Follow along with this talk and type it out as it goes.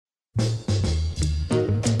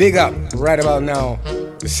Big up right about now.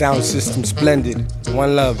 The sound system splendid.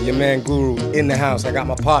 One love, your man Guru in the house. I got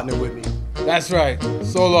my partner with me. That's right.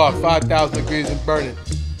 Solar, 5,000 degrees and burning.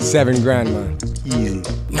 $7,000, man. Easy.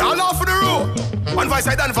 Now laugh for the road. One voice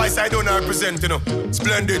side and voice side don't represent, you know.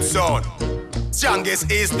 Splendid sound.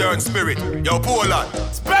 Strongest Eastern spirit. Yo, Poland.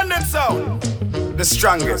 Splendid sound. The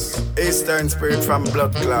strongest Eastern spirit from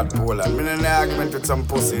blood clot Poland. Me in an argument with some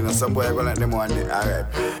pussy, you know, some boy gonna let them one day. Alright.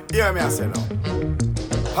 Hear me I say now.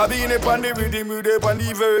 I been up on the rhythm, we up on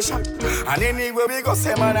the version. And anyway we go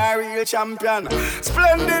say man a real champion.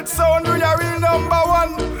 Splendid sound, we a real number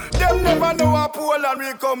one. Them never know where Poland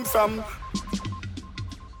we come from.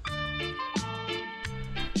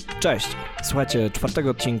 Cześć, słuchajcie czwartego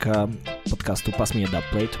odcinka podcastu Pass Me a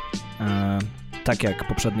Dubplate. Tak jak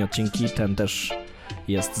poprzednie odcinki, ten też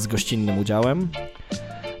jest z gościnnym udziałem.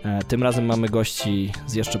 Tym razem mamy gości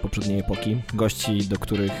z jeszcze poprzedniej epoki. Gości,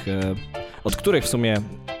 od których w sumie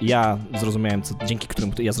ja zrozumiałem, dzięki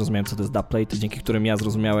którym ja zrozumiałem, co to jest dubplate, dzięki którym ja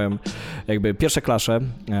zrozumiałem jakby pierwsze klasze,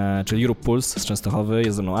 czyli Rób Puls z Częstochowy.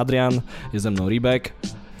 Jest ze mną Adrian, jest ze mną Ribbek.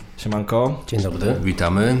 Siemanko. Dzień dobry.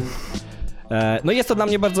 Witamy. No jest to dla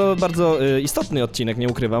mnie bardzo, bardzo istotny odcinek, nie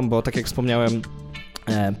ukrywam, bo tak jak wspomniałem,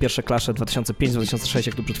 pierwsze klasze 2005-2006,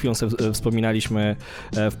 jak tu przed chwilą sobie wspominaliśmy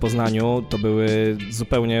w Poznaniu, to były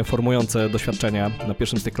zupełnie formujące doświadczenia. Na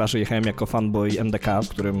pierwszym z tych klaszy jechałem jako fanboy MDK, w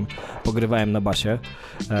którym pogrywałem na basie,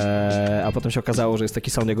 a potem się okazało, że jest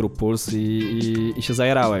taki sound jak Rób Puls i się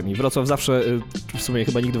zajarałem. I Wrocław zawsze, w sumie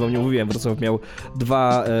chyba nigdy wam nie mówiłem, Wrocław miał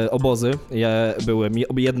dwa obozy.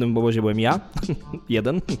 W jednym obozie byłem ja,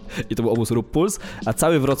 jeden, i to był obóz Rób Puls, a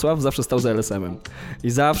cały Wrocław zawsze stał za LSM-em. I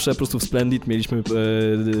zawsze po prostu w Splendid mieliśmy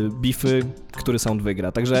bify, który sound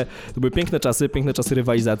wygra. Także to były piękne czasy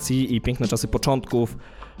rywalizacji i piękne czasy początków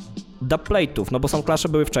dubplate'ów, no bo soundclashe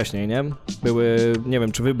były wcześniej, nie? Nie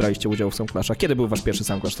wiem, czy wy braliście udział w soundclashach. Kiedy był wasz pierwszy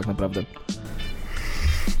soundclash tak naprawdę?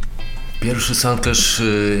 Pierwszy soundclash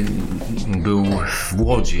był w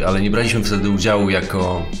Łodzi, ale nie braliśmy wtedy udziału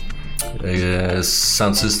jako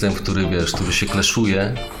sound system, który się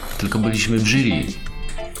clashuje, tylko byliśmy w jury.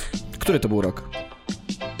 Który to był rok?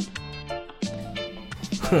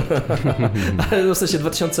 Ale w sensie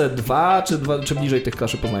 2002 czy bliżej tych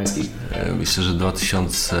klaszy poznańskich? Myślę, że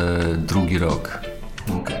 2002 rok.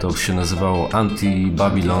 Okay. To się nazywało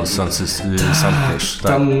Anti-Babylon Soundclash.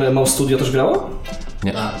 Tak. Tam Mouse Studio też grało?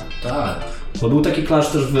 Nie. Tak. Bo był taki klasz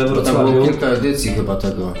też we Wrocławiu. Tam było kilka edycji chyba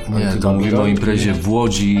tego. Nie, to mówimy o imprezie w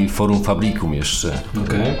Łodzi, Forum Fabricum jeszcze.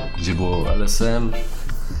 Okay. Gdzie było LSM,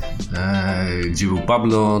 gdzie był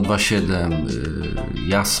Pablo 2.7,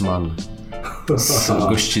 Jasman. Z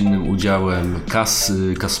gościnnym udziałem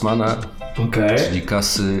Kasmana, czyli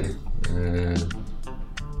Kasy.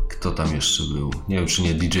 Kto tam jeszcze był? Nie wiem, czy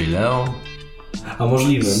nie DJ Leo? A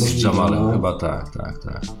możliwe. Z Jamalem, no. chyba tak.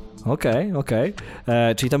 Okej.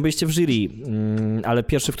 Czyli tam byliście w jury, ale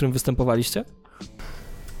pierwszy, w którym występowaliście?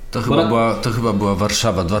 To chyba była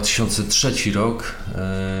Warszawa, 2003 rok,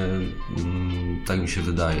 tak mi się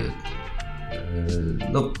wydaje.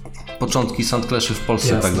 No, początki soundclashy w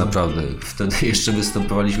Polsce. Jasne. Tak naprawdę. Wtedy jeszcze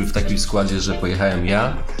występowaliśmy w takim składzie, że pojechałem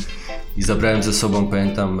ja i zabrałem ze sobą,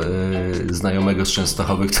 pamiętam, znajomego z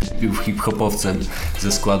Częstochowy, który był hip-hopowcem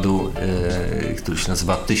ze składu, który się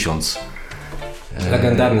nazywa 1000.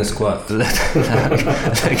 Legendarny skład.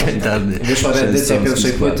 Legendarny. Wyszła edycja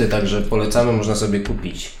pierwszej płyty, także polecamy, można sobie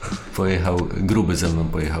kupić. Gruby ze mną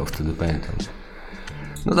pojechał wtedy, pamiętam.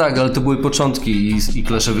 No tak, ale to były początki i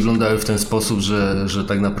klasze wyglądały w ten sposób, że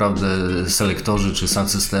tak naprawdę selektorzy czy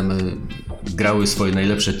sound systemy grały swoje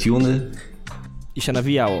najlepsze tuny. I się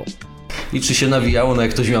nawijało. I czy się nawijało, no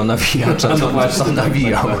jak ktoś miał nawijacza, to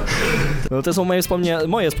nawijał. No to są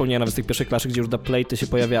moje wspomnienia nawet z tych pierwszych klaszy, gdzie już dubplate'y się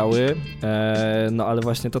pojawiały, no ale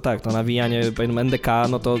właśnie to tak, to nawijanie, pamiętam NDK,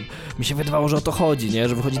 no to mi się wydawało, że o to chodzi, nie?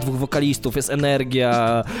 Że wychodzi dwóch wokalistów, jest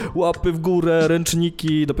energia, łapy w górę,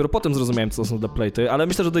 ręczniki, dopiero potem zrozumiałem, co to są dubplate'y, ale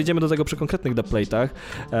myślę, że dojdziemy do tego przy konkretnych dubplate'ach,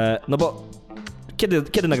 no bo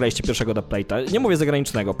kiedy nagraliście pierwszego dubplate'a? Nie mówię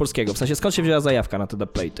zagranicznego, polskiego, w sensie skąd się wzięła zajawka na te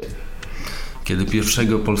dubplate'y? Kiedy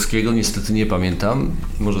pierwszego polskiego, niestety nie pamiętam,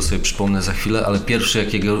 może sobie przypomnę za chwilę, ale pierwszy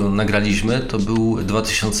jakiego nagraliśmy to był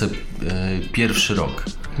 2001 rok.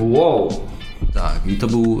 Wow! Tak, i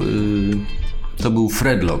to był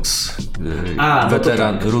Fredlocks,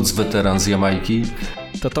 roots weteran z Jamajki.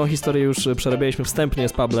 To tą historię już przerabialiśmy wstępnie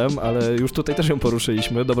z Pablem, ale już tutaj też ją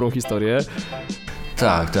poruszyliśmy, dobrą historię.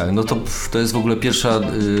 Tak, no to jest w ogóle pierwsza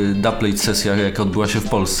dubplate sesja, jaka odbyła się w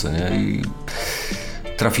Polsce, nie? I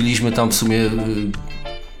trafiliśmy tam w sumie,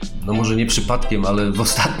 no może nie przypadkiem, ale w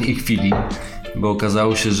ostatniej chwili, bo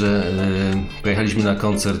okazało się, że pojechaliśmy na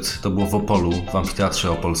koncert, to było w Opolu, w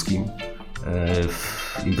Amfiteatrze Opolskim.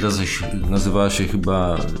 Impreza nazywała się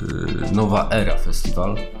chyba Nowa Era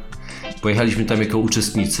Festiwal. Pojechaliśmy tam jako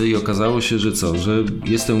uczestnicy i okazało się, że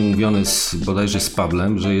jestem umówiony bodajże z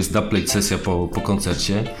Pawłem, że jest dubplate sesja po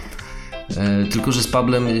koncercie. Tylko że z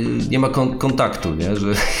Pawłem nie ma kontaktu, nie?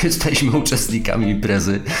 Że jesteśmy uczestnikami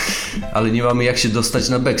imprezy, ale nie mamy jak się dostać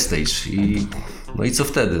na backstage. No i co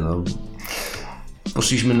wtedy? No,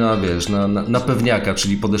 poszliśmy na pewniaka,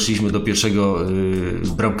 czyli podeszliśmy do pierwszego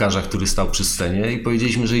bramkarza, który stał przy scenie i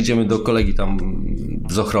powiedzieliśmy, że idziemy do kolegi tam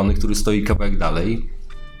z ochrony, który stoi kawałek dalej.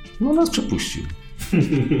 No nas przepuścił.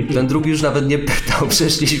 Ten drugi już nawet nie pytał,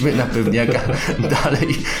 przeszliśmy na pewniaka dalej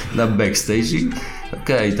na backstage i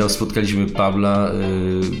okej, tam spotkaliśmy Pawła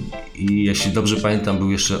i jeśli dobrze pamiętam,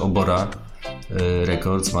 był jeszcze Obora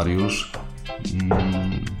Records, Mariusz.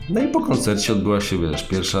 No i po koncercie odbyła się,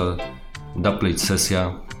 pierwsza dubplate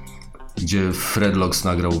sesja, gdzie Fredlox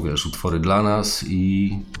nagrał, utwory dla nas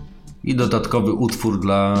i dodatkowy utwór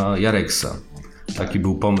dla Jareksa. Taki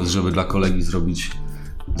był pomysł, żeby dla kolegi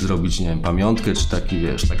zrobić, nie wiem, pamiątkę, czy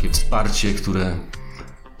takie wsparcie, które...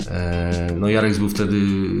 No Jarek był wtedy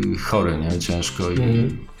chory, nie? Ciężko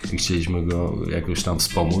i chcieliśmy go jakoś tam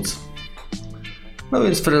wspomóc. No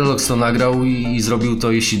więc Fredlox to nagrał i zrobił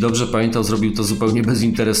to, jeśli dobrze pamiętam, zrobił to zupełnie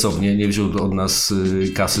bezinteresownie, nie wziął od nas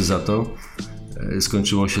kasy za to.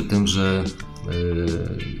 Skończyło się tym, że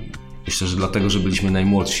myślę, że dlatego, że byliśmy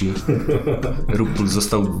najmłodsi, Ruppul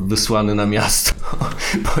został wysłany na miasto.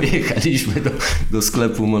 Pojechaliśmy do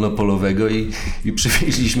sklepu monopolowego i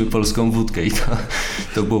przywieźliśmy polską wódkę i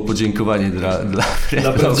to było podziękowanie dla Fredloxa.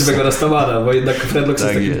 Dla prawdziwego Rastamana, bo jednak Fredlox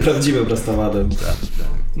jest takim prawdziwym Rastamanem. Tak.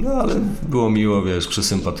 No ale było miło,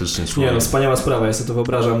 przesympatyczny człowiek. Nie no, wspaniała sprawa, ja sobie to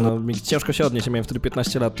wyobrażam, no mi ciężko się odnieść, ja miałem wtedy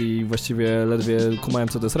 15 lat i właściwie ledwie kumałem,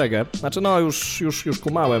 co to jest reggae. Znaczy no już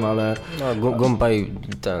kumałem, ale... No Gumpaj,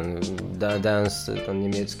 ten dance, ten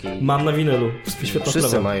niemiecki... Mam na winylu, świetna wszyscy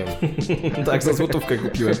sprawa. mają. Tak, za złotówkę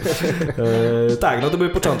kupiłem. Tak, no to były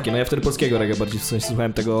początki, no ja wtedy polskiego reggae bardziej, w sensie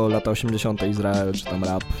słuchałem tego lata 80. Izrael, czy tam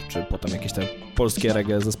rap, czy potem jakieś te polskie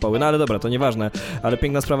reggae zespoły, no ale dobra, to nieważne, ale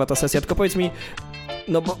piękna sprawa ta sesja, tylko powiedz mi,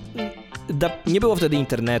 no bo nie było wtedy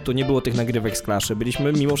internetu, nie było tych nagrywek z klaszy,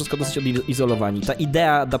 byliśmy mimo wszystko dosyć odizolowani. Ta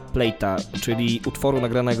idea dubplate'a, czyli utworu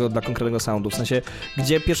nagranego dla konkretnego soundu, w sensie,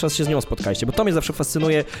 gdzie pierwszy raz się z nią spotkaliście, bo to mnie zawsze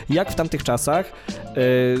fascynuje, jak w tamtych czasach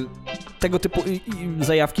tego typu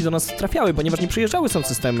zajawki do nas trafiały, ponieważ nie przyjeżdżały sound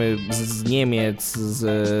systemy z Niemiec,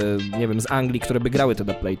 nie wiem, z Anglii, które by grały te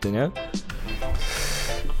dubplate'y, nie?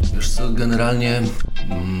 Wiesz co, generalnie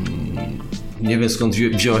nie wiem skąd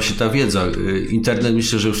wzięła się ta wiedza. Internet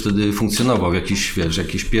myślę, że już wtedy funkcjonował,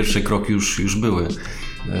 jakieś pierwsze kroki już były.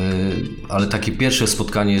 Ale takie pierwsze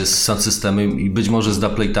spotkanie z sound systemem i być może z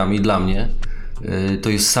dubplate'ami dla mnie to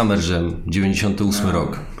jest Summer Jam, 98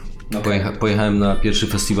 rok. Okay. Pojechałem na pierwszy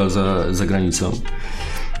festiwal za granicą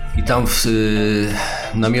i tam w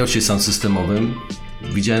namiocie sound systemowym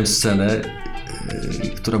widziałem scenę,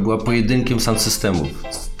 która była pojedynkiem sound systemów.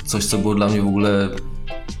 Coś, co było dla mnie w ogóle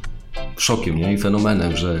szokiem, nie? I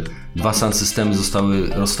fenomenem, że dwa sound systemy zostały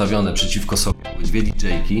rozstawione przeciwko sobie. Dwie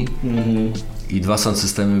DJ-ki i dwa sound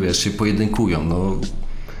systemy, się pojedynkują. No,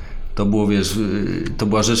 to było, to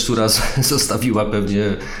była rzecz, która zostawiła pewnie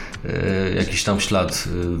jakiś tam ślad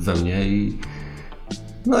we mnie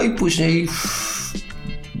no i później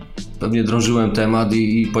pewnie drążyłem temat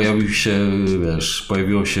i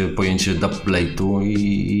pojawiło się pojęcie dubplate'u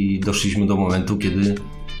i doszliśmy do momentu, kiedy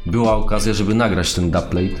była okazja, żeby nagrać ten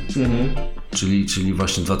dubplate, czyli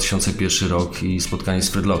właśnie 2001 rok i spotkanie z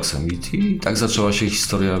Fredloxem i tak zaczęła się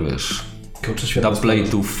historia,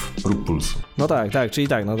 dubplate'ów Ruppulsu. No tak, czyli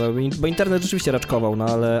tak, no to, bo internet rzeczywiście raczkował, no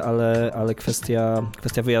ale kwestia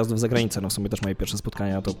wyjazdów za granicę, no w sumie też moje pierwsze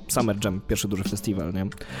spotkania to Summer Jam, pierwszy duży festiwal, nie?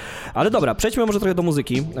 Ale dobra, przejdźmy może trochę do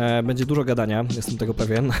muzyki, będzie dużo gadania, jestem tego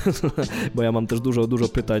pewien, bo ja mam też dużo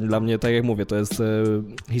pytań, dla mnie, tak jak mówię, to jest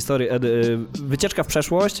wycieczka w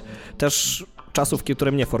przeszłość, też czasów,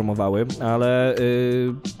 które mnie formowały, ale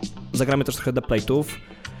zagramy też trochę dubplate'ów.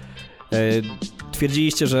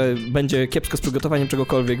 Twierdziliście, że będzie kiepsko z przygotowaniem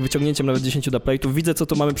czegokolwiek, wyciągnięciem nawet 10 dubplate'ów. Widzę, co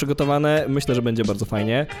tu mamy przygotowane. Myślę, że będzie bardzo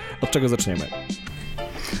fajnie. Od czego zaczniemy?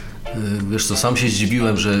 Wiesz co, sam się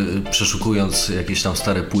zdziwiłem, że przeszukując jakieś tam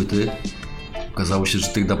stare płyty, okazało się, że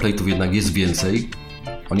tych dubplate'ów jednak jest więcej.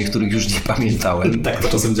 O niektórych już nie pamiętałem. Tak to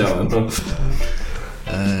czasem działa. No.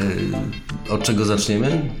 Od czego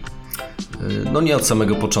zaczniemy? No nie od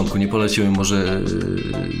samego początku, nie polecimy może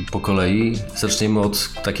po kolei. Zaczniemy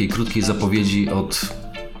od takiej krótkiej zapowiedzi od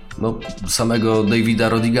samego Davida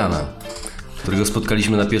Rodigana, którego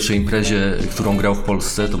spotkaliśmy na pierwszej imprezie, którą grał w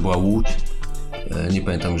Polsce, to była Łódź. Nie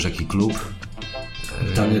pamiętam już jaki klub.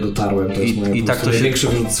 Tam nie dotarłem, to jest moje największy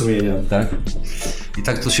wyrzut sumienia. Tak? I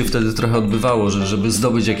tak to się wtedy trochę odbywało, że żeby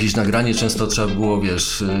zdobyć jakieś nagranie, często trzeba było,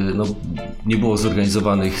 wiesz, no, nie było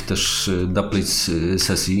zorganizowanych też dubplate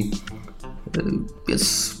sesji,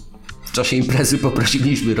 więc w czasie imprezy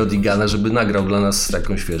poprosiliśmy Rodigana, żeby nagrał dla nas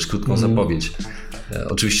taką, wiesz, krótką zapowiedź.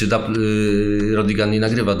 Oczywiście Rodigan nie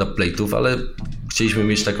nagrywa dubplate'ów, ale chcieliśmy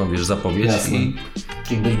mieć taką, wiesz, zapowiedź.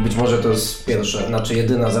 I być może to jest pierwsza, znaczy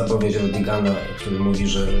jedyna zapowiedź Rodigana, który mówi,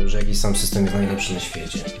 że jakiś sam system jest najlepszy na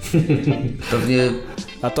świecie. Pewnie...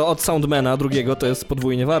 A to od Soundmana drugiego to jest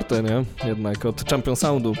podwójnie warte, nie? Jednak od Champion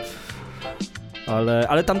Soundu.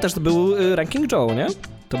 Ale tam też był Ranking Joe, nie?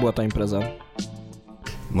 To była ta impreza.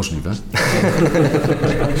 Możliwe.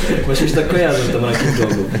 Właśnie się tak kojarzy, że to Ranking Joe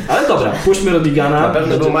był. Ale dobra, puśćmy Rodigana. Na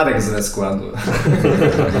pewno był Marek z składu.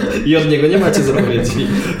 I od niego nie macie zapowiedzi.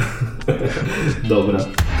 Dobra.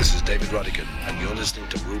 This is David Rodigan and you're listening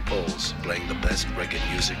to RuPaul's playing the best reggae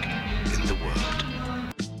music in the world.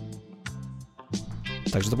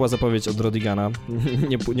 Także to była zapowiedź od Rodigana.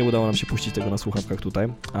 Nie udało nam się puścić tego na słuchawkach tutaj,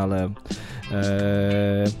 ale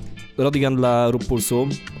Rodigan dla RuPulsu.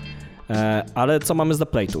 Ale co mamy z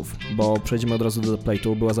dubplate'ów? Bo przejdziemy od razu do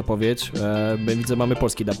dubplate'u. Była zapowiedź. Widzę, mamy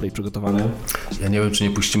polski dubplate przygotowany. Ja nie wiem, czy nie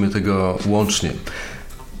puścimy tego łącznie.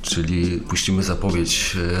 Czyli puścimy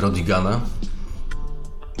zapowiedź Rodigana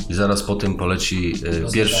i zaraz po tym poleci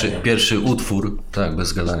pierwszy utwór, tak,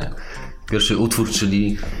 bez gadania. Pierwszy utwór,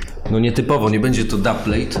 czyli no nietypowo, nie będzie to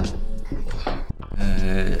dubplate.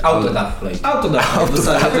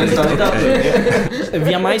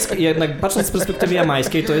 Jednak patrząc z perspektywy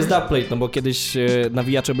jamańskiej, to jest dubplate, no bo kiedyś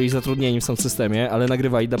nawijacze byli zatrudnieni w sound systemie, ale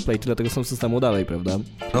nagrywali dubplate dla tego sound systemu dalej, prawda?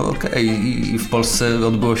 No okej, i w Polsce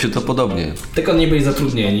odbyło się to podobnie. Tylko nie byli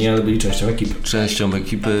zatrudnieni, ale byli częścią ekipy. Częścią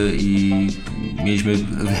ekipy i mieliśmy,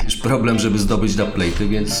 wiesz, problem, żeby zdobyć dubplate'y,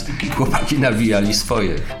 więc chłopaki nawijali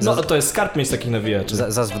swoje. No to jest skarb mieć takich nawijaczy.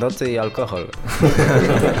 Za zwroty i alkohol.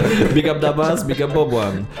 Big up Dabas, big up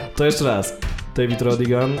Bobwan. To jeszcze raz. David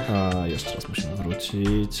Rodigan. A jeszcze raz musimy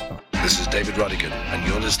wrócić. This is David Rodigan and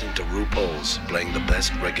you're listening to RuPaul's playing the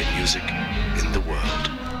best reggae music in the world.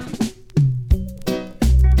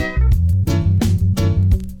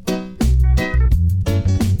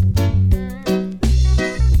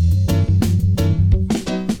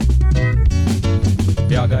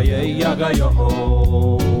 Jaga jej, jaga jo.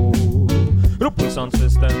 RuPaul Sound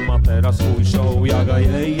System ma teraz swój show. Jaga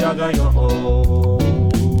jej, jaga jo.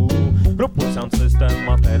 RuPaul Sound System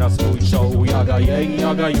ma teraz swój show. Jaga jej,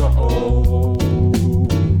 jaga jo.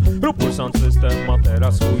 RuPaul Sound System ma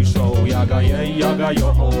teraz swój show. Jaga jej, jaga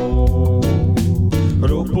jo.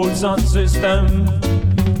 RuPaul Sound System.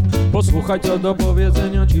 Posłuchaj, co do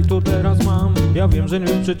powiedzenia ci tu teraz mam. Ja wiem, że nie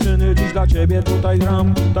wiem przyczyny, dziś dla ciebie tutaj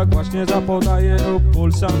gram. Tak właśnie zapodaję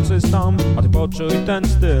RuPaul Sound System. A ty poczuj ten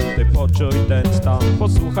styl, ty poczuj ten stan.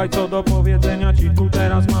 Posłuchaj, co do powiedzenia ci tu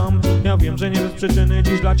teraz mam. Ja wiem, że nie wiem przyczyny,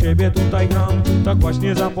 dziś dla ciebie tutaj gram. Tak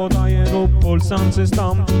właśnie zapodaję RuPaul Sound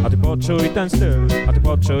System. A ty poczuj ten styl, a ty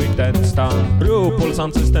poczuj ten stan. RuPaul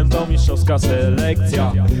Sound System to mistrzowska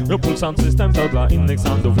selekcja. RuPaul Sound System to dla innych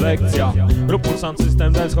soundów lekcja. RuPaul Sound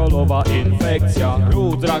System dancehallowa infekcja.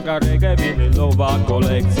 Draga reggae, winylowa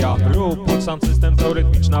kolekcja. RuPaul Sound System to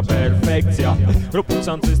rytmiczna perfekcja. RuPaul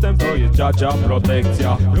Sound System to jest dziadzia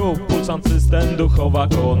protekcja. RuPaul Sound System duchowa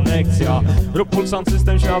konekcja. RuPaul Sound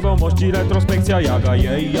System świadomości retrospekcja. Jaga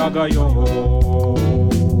jej, jaga jo.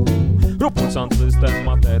 RuPaul Sound System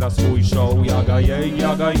ma teraz swój show. Jaga jej,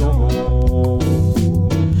 jaga jo.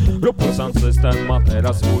 RuPaul Sound System ma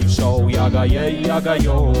teraz swój show. Jaga jej, jaga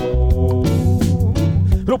jo.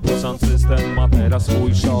 RuPaul Sound System ma teraz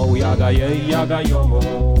swój show. Jaga jej, jaga jo.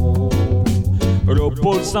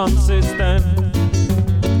 RuPaul Sound System.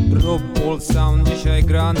 RuPaul Sound dzisiaj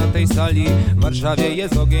gra na tej sali. W Warszawie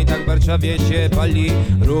jest ogień, tak w Warszawie się pali.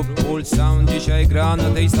 RuPaul Sound dzisiaj gra na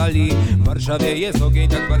tej sali. W Warszawie jest ogień,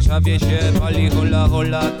 tak w Warszawie się pali. Hola,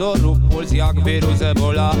 hola, to RuPaul jak wirus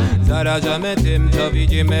Ebola. Zarażamy tym, co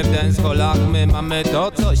widzimy w dancehallach. My mamy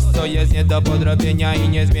to coś, co jest nie do podrobienia i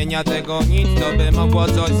nie zmienia tego nic, co by mogło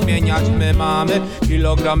coś zmieniać. My mamy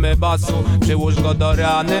kilogramy basu, przyłóż go do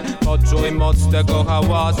rany. Poczuj moc tego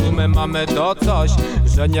hałasu. My mamy to coś,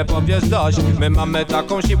 że nie powiesz dość. My mamy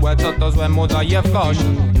taką siłę, co to złemu daje w kość.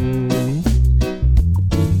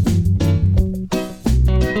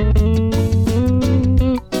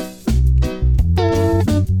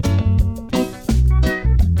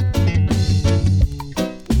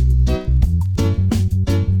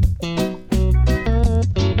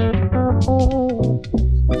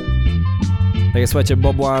 Tak, słuchajcie,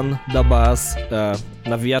 Bobwan, Dabas,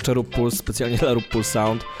 nawijacze RuPaul, specjalnie dla RuPaul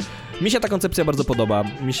Sound. Mi się ta koncepcja bardzo podoba.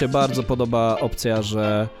 Mi się bardzo podoba opcja,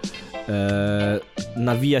 że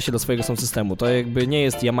nawija się do swojego sound systemu. To jakby nie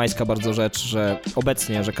jest jamańska bardzo rzecz, że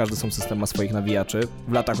obecnie, że każdy sound system ma swoich nawijaczy.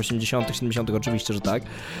 W latach 80., 70. oczywiście, że tak.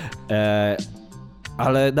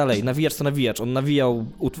 Ale dalej, nawijacz to nawijacz. On nawijał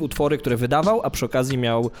utwory, które wydawał, a przy okazji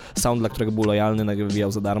miał sound, dla którego był lojalny,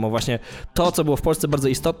 nawijał za darmo. Właśnie to, co było w Polsce bardzo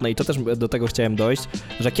istotne i to też do tego chciałem dojść,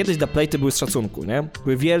 że kiedyś dubplate'y były z szacunku, nie?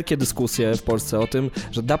 Były wielkie dyskusje w Polsce o tym,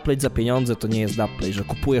 że dubplate za pieniądze to nie jest dubplate, że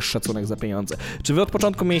kupujesz szacunek za pieniądze. Czy wy od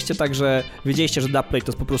początku mieliście tak, że wiedzieliście, że dubplate to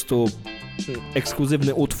jest po prostu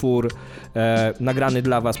ekskluzywny utwór nagrany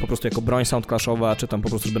dla was po prostu jako broń soundclashowa, czy tam po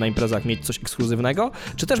prostu, żeby na imprezach mieć coś ekskluzywnego?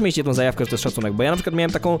 Czy też mieliście tą zajawkę, że to jest szacunek? Bo ja na przykład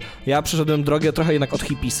miałem taką, ja przeszedłem drogę trochę jednak od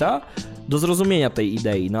hipisa do zrozumienia tej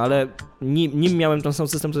idei, no ale nim miałem ten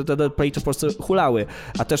sound system, to te dubplate'y w Polsce hulały,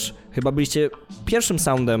 a też chyba byliście pierwszym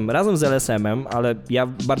soundem razem z LSM-em, ale ja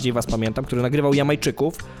bardziej was pamiętam, który nagrywał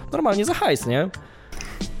Jamajczyków normalnie za hajs, nie?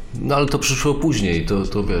 No ale to przyszło później,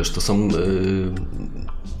 to wiesz, to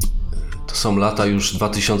są lata już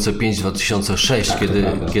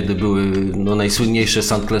 2005-2006, kiedy były no, najsłynniejsze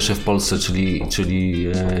soundclashe w Polsce, czyli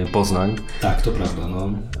Poznań. Tak, to prawda. No.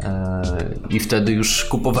 I wtedy już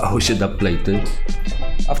kupowało się dubplate'y,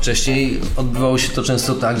 a wcześniej odbywało się to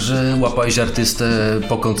często tak, że łapałeś artystę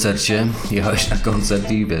po koncercie, jechałeś na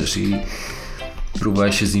koncert i wiesz, i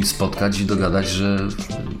próbowałeś się z nim spotkać i dogadać, że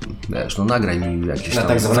wiesz, no nagraj mi jakiś tam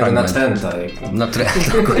tak zwanego fragment. Na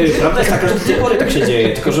trenta. Prawda jest taka, że do tej pory tak się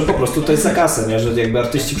dzieje, tylko że po prostu to jest za kasę, nie? Że jakby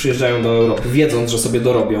artyści przyjeżdżają do Europy, wiedząc, że sobie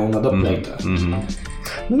dorobią na dubplate'ach.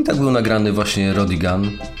 No i tak był nagrany właśnie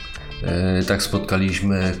Rodigan. Tak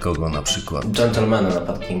spotkaliśmy kogo na przykład? Gentlemana na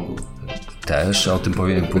parkingu. Też, o tym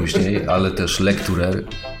powiem później, ale też Lekturer,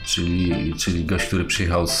 czyli gość, który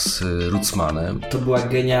przyjechał z Rutzmanem. To była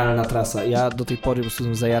genialna trasa. Ja do tej pory po prostu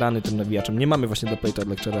jestem zajarany tym nawijaczem. Nie mamy właśnie dubplate'a od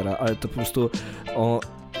Lecturera, ale to po prostu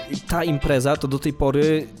ta impreza to do tej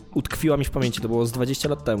pory utkwiła mi w pamięci. To było z 20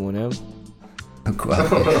 lat temu, nie?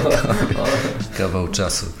 Dokładnie. Kawał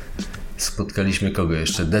czasu. Spotkaliśmy kogo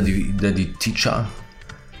jeszcze? Daddy Teacha.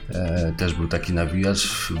 Też był taki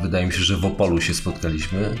nawijacz. Wydaje mi się, że w Opolu się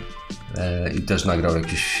spotkaliśmy i też nagrał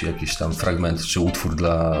jakiś tam fragment czy utwór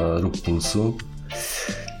dla Rób Pulsu.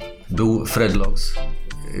 Był Fredlocks,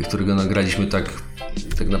 którego nagraliśmy tak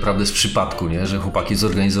naprawdę z przypadku, nie? Że chłopaki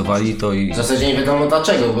zorganizowali to i... W zasadzie nie wiadomo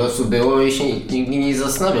dlaczego, po prostu było i się nikt nie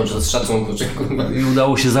zastanawiał, czy to z szacunku, czy... I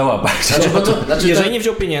udało się załapać. Jeżeli nie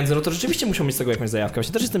wziął pieniędzy, no to rzeczywiście musiał mieć z tego jakąś zajawkę.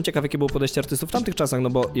 Właśnie też jestem ciekaw, jakie było podejście artystów w tamtych czasach, no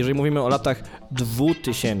bo jeżeli mówimy o latach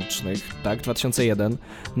 2000, tak, 2001,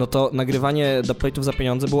 no to nagrywanie dubplate'ów za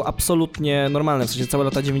pieniądze było absolutnie normalne. W sensie całe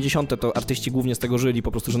lata 90. to artyści głównie z tego żyli,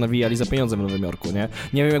 po prostu, że nawijali za pieniądze w Nowym Jorku, nie?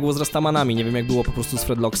 Nie wiem, jak było z Rastamanami, nie wiem, jak było po prostu z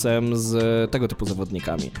Fredlocksem, z tego typu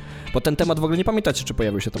zawodnikami. Bo ten temat w ogóle nie pamiętacie, czy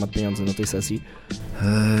pojawił się temat pieniędzy na tej sesji?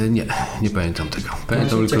 Nie pamiętam tego.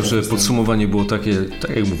 Pamiętam tylko, że podsumowanie było takie,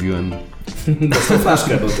 tak jak mówiłem. Dostał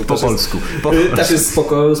flaszkę, bo to po polsku. Też jest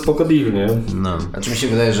spoko deal, nie? No. Znaczy mi się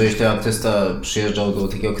wydaje, że jeśli artysta przyjeżdżał do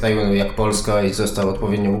takiego kraju jak Polska i został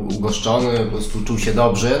odpowiednio ugoszczony, po prostu czuł się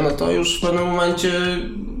dobrze, no to już w pewnym momencie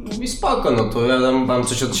mówi spoko, no to ja dam wam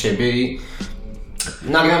coś od siebie i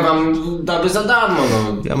nagram wam daby za darmo,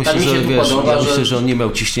 no. Ja myślę, myślę, że on nie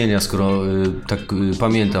miał ciśnienia, skoro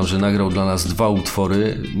pamiętam, że nagrał dla nas 2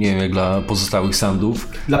 utwory, nie wiem jak dla pozostałych soundów.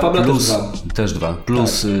 Dla Pabla też dwa.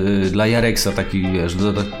 Plus tak. Dla Jareksa taki, wiesz,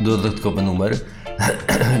 dodatkowy numer.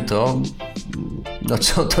 To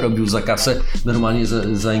co on to robił za kasę? Normalnie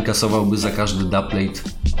zainkasowałby za każdy dubplate.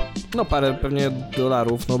 No parę pewnie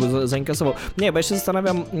dolarów, no by zainkasował. Nie, bo ja się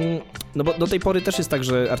zastanawiam, no bo do tej pory też jest tak,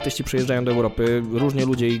 że artyści przyjeżdżają do Europy, różnie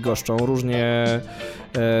ludzie ich goszczą,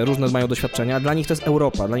 różne mają doświadczenia. Dla nich to jest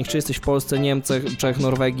Europa, dla nich czy jesteś w Polsce, Niemczech, Czech,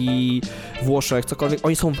 Norwegii, Włoszech, cokolwiek,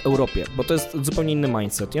 oni są w Europie, bo to jest zupełnie inny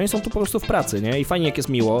mindset i oni są tu po prostu w pracy, nie? I fajnie jak jest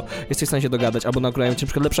miło, jesteś w stanie się dogadać, albo nagrają ci na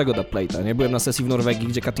przykład lepszego dubplate'a, nie? Byłem na sesji w Norwegii,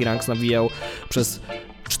 gdzie Katy Ranks nawijał przez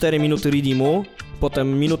 4 minuty redeemu,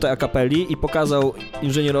 potem minutę a cappelli i pokazał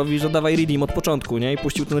inżynierowi, że dawaj redeem od początku, nie? I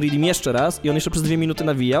puścił ten redeem jeszcze raz i on jeszcze przez 2 minuty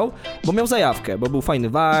nawijał, bo miał zajawkę, bo był fajny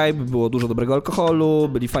vibe, było dużo dobrego alkoholu,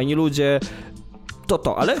 byli fajni ludzie.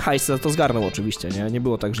 Ale hajs za to zgarnął oczywiście, nie? Nie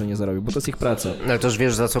było tak, że nie zarobił, bo to jest ich praca. Ale też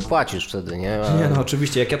wiesz, za co płacisz wtedy, nie? Nie, no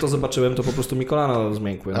oczywiście, jak ja to zobaczyłem, to po prostu mi kolana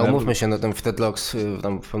zmiękły. A umówmy się, no ten Fredlocks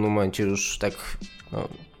tam w pewnym momencie już tak, no...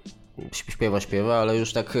 śpiewa, ale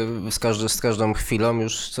już tak z każdą chwilą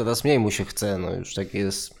już coraz mniej mu się chce, no już tak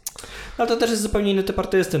jest... Ale to też jest zupełnie inny typ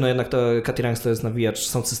artysty, no jednak to Katy Ranks to jest nawijacz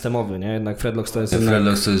sound systemowy, nie? Jednak Fredlocks to jest...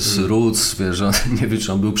 Fredlocks to jest roots, wiesz, on nie wie,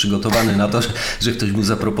 czy on był przygotowany na to, że ktoś mu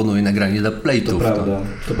zaproponuje nagranie dubplate'ów.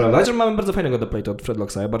 To prawda. Chociaż mamy bardzo fajnego dubplate'a od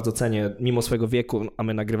Fredlocksa, ja bardzo cenię, mimo swojego wieku, a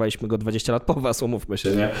my nagrywaliśmy go 20 lat po was, umówmy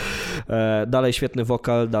się, nie? Dalej świetny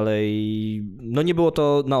wokal, dalej... No nie było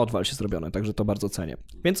to na odwal się zrobione, także to bardzo cenię.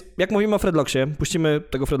 Więc jak mówimy o Fredlocksie, puścimy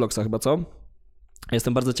tego Fredlocksa chyba, co?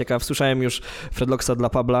 Jestem bardzo ciekaw, słyszałem już Fredlocksa dla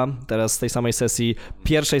Pabla, teraz z tej samej sesji,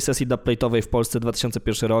 pierwszej sesji dubplate'owej w Polsce,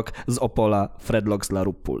 2001 rok, z Opola, Fredlocks dla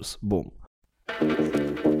Rub Puls. Boom.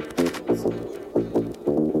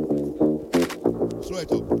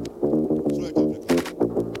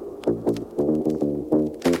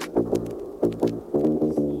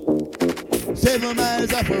 Several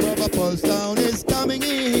miles off a rubber pulse town is coming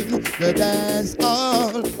in the dance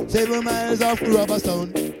hall. Several miles off the rubber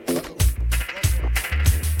stone.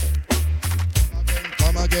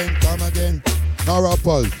 Come again. Now rubber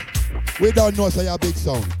pulse. We don't know say a big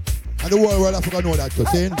sound. And the whole world I forgot know that too,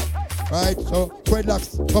 see? Right? So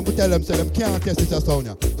Fredlocks come to tell them, say them can't test this a sound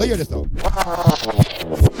now. So hear this now.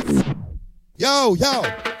 Yo!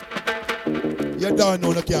 You don't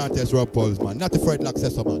know the can't test rubber pulse, man. Not the Fredlocks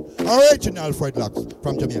says so, man. Original Fredlocks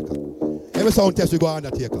from Jamaica. Every sound test we go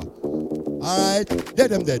Undertaker. Alright,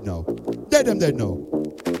 them dead now.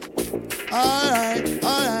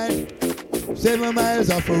 Alright. 7 miles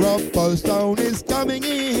off a rough pulse town is coming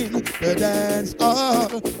in the dance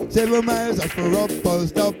hall. 7 miles off a rough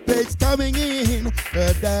pulse dubplate's coming in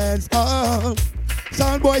the dance hall.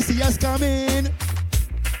 Sound boy see us coming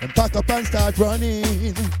and pack up and start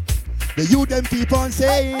running. The youth them keep on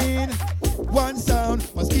saying one sound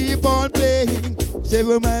must keep on playing.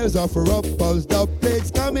 7 miles off a rough pulse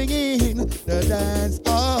dubplate's coming in the dance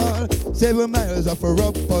hall. 7 miles off a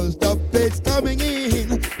rough pulse dubplate's coming in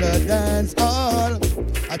the dance hall.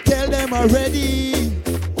 I tell them already,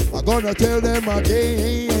 I'm gonna tell them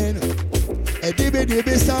again. A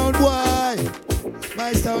dibby sound boy,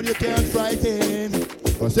 my sound you can't frighten.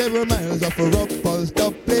 For 7 miles off a rough pulse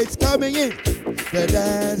dubplate's coming in the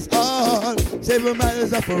dance hall. 7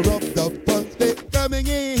 miles off a rough dubplate's coming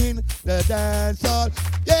in the dance hall.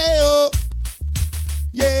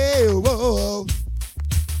 Yeah, whoa.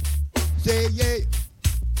 Say yeah.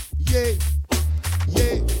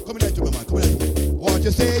 Come in to me, man, Won't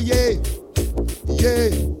you say yeah.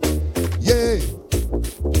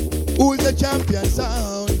 Who's the champion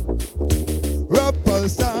sound? Rubber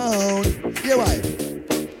sound. Yeah, why?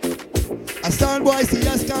 A sound boy see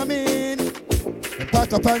us coming and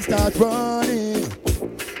pack up and start running.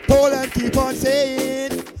 Poland keep on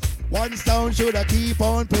saying one sound should I keep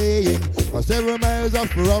on playing. For 7 miles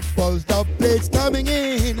off rough pulse dubplate's coming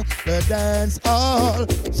in the dance hall.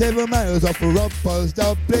 7 miles off rough pulse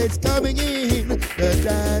dubplate's coming in the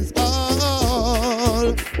dance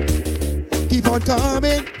hall. Keep on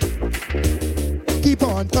coming.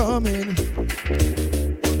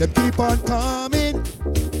 Them keep on coming.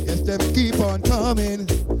 Yes, them keep on coming.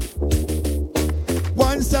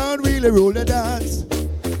 One sound really rule the dance.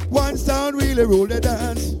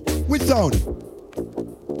 Which sound?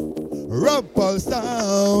 Rubber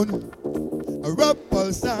sound.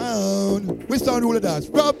 Which sound rule the dance?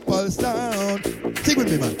 Rubber sound. Sing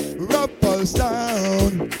with me, man. Rubber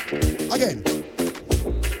sound. Again.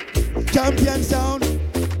 Champion sound.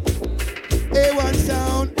 A1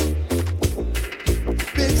 sound.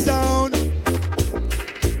 Big sound.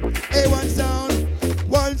 A1 sound.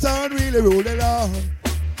 One sound really rule it on.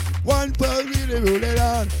 One pulse really rule it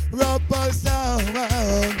on. Rubber sound.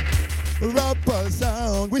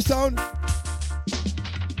 Which sound?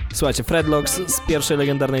 Słuchajcie, Fredlocks z pierwszej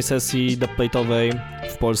legendarnej sesji dubplate'owej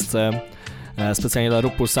w Polsce, specjalnie dla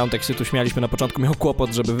Rub Puls Sound, jak się tu śmialiśmy na początku, miał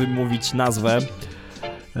kłopot, żeby wymówić nazwę.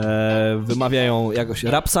 Wymawiają jakoś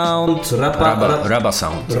Rap Sound, Raba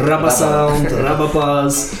Sound, Raba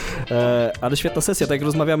Puls, ale świetna sesja, tak jak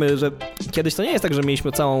rozmawiamy, że kiedyś to nie jest tak, że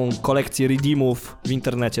mieliśmy całą kolekcję redeemów w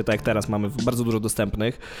internecie, tak jak teraz mamy bardzo dużo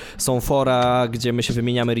dostępnych. Są fora, gdzie my się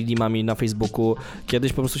wymieniamy redeemami na Facebooku.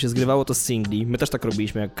 Kiedyś po prostu się zgrywało to z singli, my też tak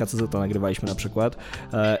robiliśmy, jak KCZ nagrywaliśmy na przykład,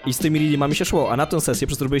 i z tymi redeemami się szło, a na tę sesję,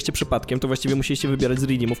 przez którą byliście przypadkiem, to właściwie musieliście wybierać z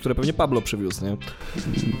redeemów, które pewnie Pablo przywiózł, nie?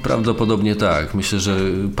 Prawdopodobnie tak, myślę, że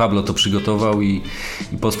Pablo to przygotował i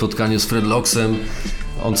po spotkaniu z Fredlocksem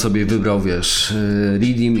on sobie wybrał, wiesz,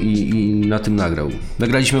 redeem i na tym nagrał.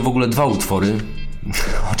 Nagraliśmy w ogóle 2 utwory,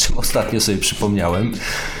 o czym ostatnio sobie przypomniałem,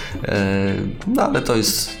 no ale to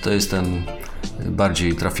jest ten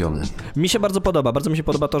bardziej trafiony. Mi się bardzo podoba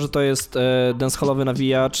to, że to jest dancehallowy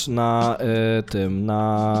nawijacz na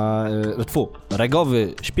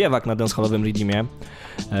regowy śpiewak na dancehallowym rhythmie,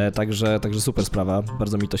 także super sprawa,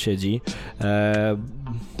 bardzo mi to siedzi.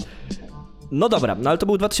 No dobra, no ale to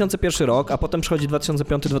był 2001 rok, a potem przychodzi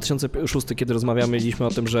 2005-2006, kiedy mieliśmy o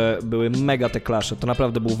tym, że były mega te klasze, to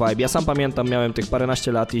naprawdę był vibe. Ja sam pamiętam, miałem tych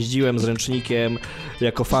paręnaście lat, jeździłem z ręcznikiem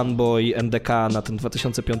jako fanboy NDK na ten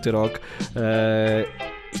 2005 rok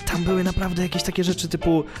i tam były naprawdę jakieś takie rzeczy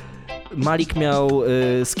typu Malik miał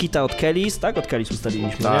skita od Kellys, tak? Od Kellys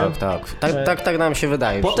ustaliliśmy, tak, nie? Tak nam się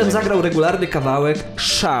wydaje. Potem zagrał regularny kawałek,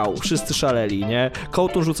 szał, wszyscy szaleli, nie?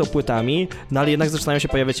 Kołtun rzucał płytami, no ale jednak zaczynają się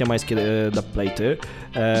pojawiać jamańskie dubplate'y.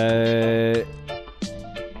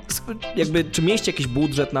 Jakby, czy mieliście jakiś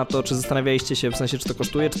budżet na to, czy zastanawialiście się w sensie, czy to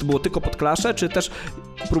kosztuje, czy to było tylko pod klaszę, czy też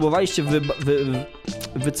próbowaliście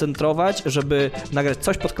wycentrować, żeby nagrać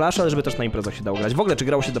coś pod klaszę, ale żeby też na imprezach się dało grać? W ogóle, czy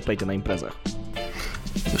grało się dubplate'y na imprezach?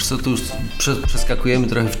 Wiesz co, tu już przeskakujemy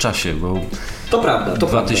trochę w czasie, bo to prawda,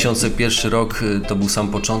 2001 rok to był sam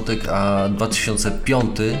początek, a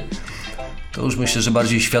 2005 to już myślę, że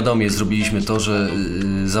bardziej świadomie zrobiliśmy to, że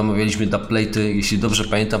zamawialiśmy dubplate'y, jeśli dobrze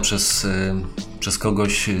pamiętam, przez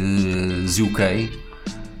kogoś z UK,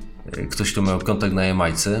 ktoś, kto miał kontakt na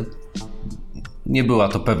Jamajce. Nie była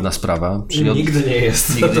to pewna sprawa. Nigdy nie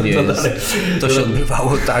jest. To się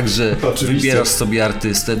odbywało tak, że wybierasz sobie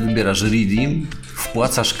artystę, wybierasz reading,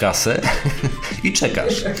 wpłacasz kasę i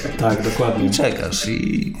czekasz. Tak, dokładnie. I czekasz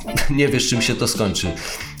i nie wiesz, czym się to skończy.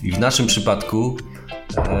 I w naszym przypadku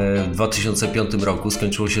w 2005 roku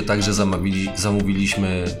skończyło się tak, że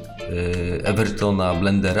zamówiliśmy Evertona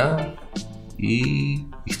Blendera i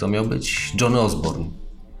kto miał być? John Osborne.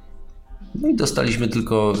 No i dostaliśmy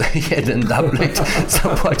tylko jeden doublet,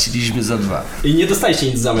 zapłaciliśmy za 2. I nie dostaliście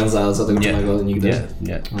nic w zamian za tego czynnego nigdy?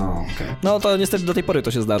 Nie. Okay. No to niestety do tej pory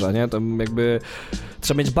to się zdarza, nie? To jakby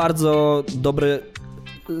trzeba mieć bardzo dobre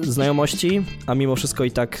znajomości, a mimo wszystko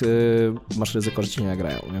i tak masz ryzyko, że ci nie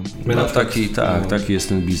nagrają, nie? No taki jest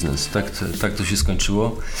ten biznes. Tak to się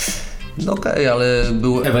skończyło. No okej, ale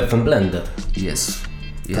był Everton Blender. Jest.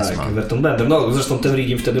 Tak, Everton Blender. No zresztą ten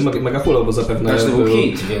rigging wtedy mega hulał, bo zapewne to był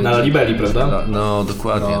hit, na Libeli, prawda? No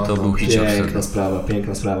dokładnie, to był hit.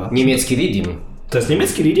 Piękna sprawa. Niemiecki rigging. To jest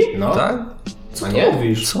niemiecki rigging? No. Tak? Co ty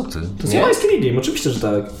mówisz? Co ty? To jest jamański rigging, oczywiście, że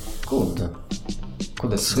tak. Kurde,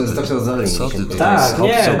 to jest tak to zalenie. Co ty? Tak,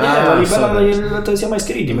 Libela to jest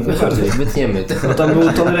jamański rigging, jak najbardziej. Wytniemy. No tam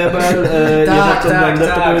był Tony Rebel,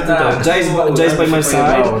 Jace by My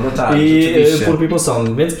Side i Poor People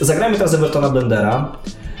Song, więc zagrajmy teraz Evertona Blendera.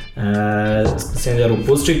 Specjalnie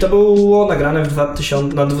Rupus, czyli to było nagrane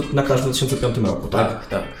na Clash w 2005 roku, tak?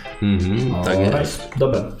 Tak. Tak jest.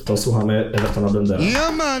 Dobra, to słuchamy Evertona Blendera.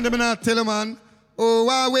 Yeah man, let me not tell a man.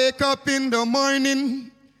 Oh, I wake up in the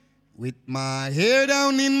morning with my hair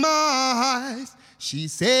down in my eyes. She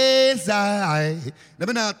says let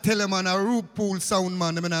me not tell a man a RuPaul sound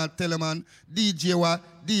man, let me not tell a man DJ what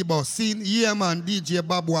D-Boss scene, yeah man, DJ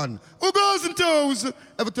Bob One. Who goes and toes?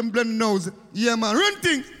 Everton Blend knows. Yeah man, run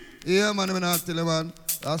things. Yeah man, let me not tell a man.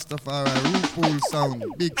 Rastafari, RuPaul sound,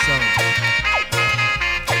 big sound.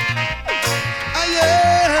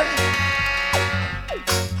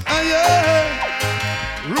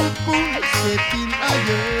 RuPaul stepping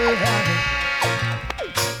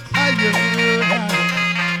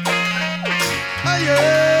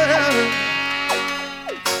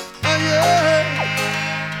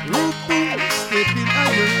RuPaul stepping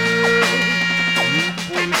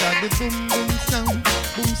RuPaul got the boom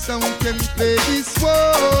boom sound can play this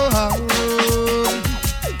one.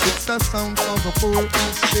 It's a sound of a poor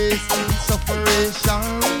who's facing sufferation.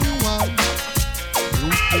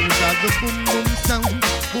 RuPaul got the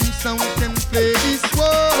boom sound can play this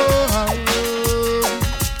one.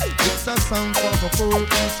 It's a sound of a poor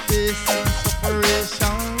who's facing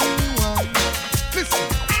sufferation. Listen,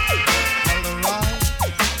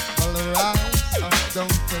 all the rise of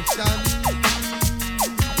downpression.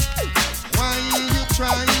 Why you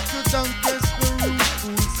trying to downpress the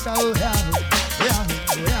RuPaul sound?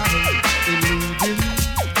 Eluding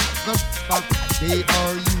the fact they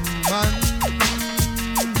are human,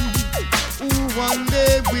 who one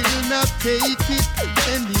day will not take it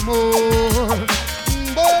anymore.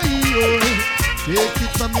 Boy, take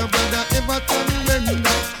it from your brother Everton Blender.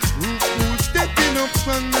 RuPaul stepping up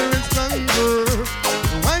stronger and stronger.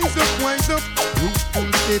 Wise up, RuPaul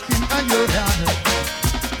stepping on your hand.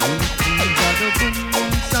 RuPaul got a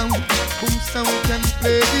boom sound can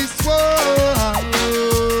play this one.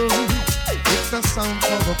 It's a sound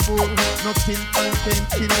of a fool, nothing can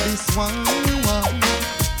kill this one.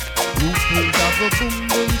 Rules have a boom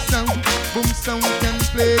boom sound. Boom sound can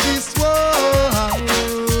play this one.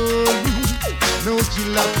 No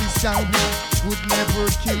jalopy sound would never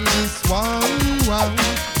kill this one.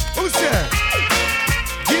 Who's that?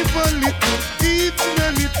 Give a little, even a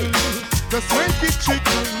little. Just make it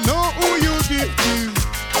trickle, know who you give to.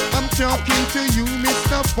 I'm talking to you,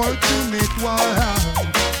 Mr. Fortunate One.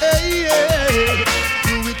 Hey, hey,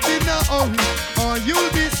 do it in a hurry, or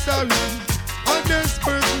you'll be sorry. Others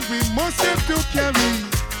person we must have to carry.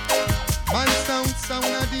 Man sound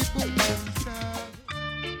of the boom.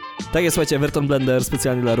 Tak jest, słuchajcie, Everton Blender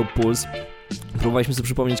specjalnie dla Rub Puls. Próbowaliśmy sobie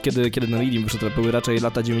przypomnieć, kiedy na Reading wyszedł, były raczej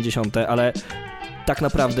lata 90., ale tak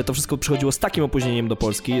naprawdę to wszystko przychodziło z takim opóźnieniem do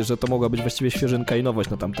Polski, że to mogła być właściwie świeżynka i nowość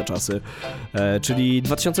na tamte czasy. Czyli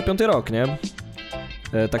 2005 rok, nie?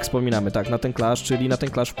 Tak wspominamy, tak, na ten clash, czyli na ten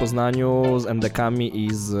clash w Poznaniu z MDK-ami i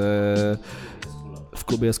w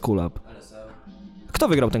klubie School Up. Kto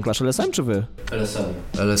wygrał ten clash, LSM czy wy?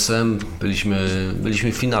 LSM,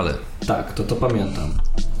 byliśmy w finale. Tak, to pamiętam.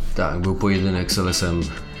 Tak, był pojedynek z LSM.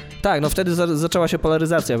 Tak, no wtedy zaczęła się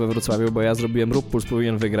polaryzacja we Wrocławiu, bo ja zrobiłem Rub Puls,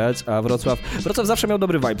 powinien wygrać, a Wrocław zawsze miał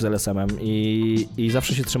dobry vibe z LSM-em i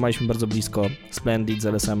zawsze się trzymaliśmy bardzo blisko. Splendid z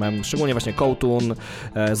LSM-em, szczególnie właśnie Kołtun,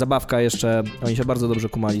 Zabawka jeszcze, oni się bardzo dobrze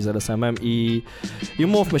kumali z LSM-em i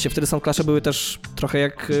umówmy się, wtedy soundclashe były też trochę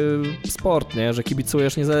jak sport, nie? Że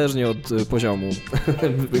kibicujesz niezależnie od poziomu.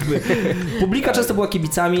 Publika często była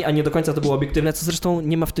kibicami, a nie do końca to było obiektywne, co zresztą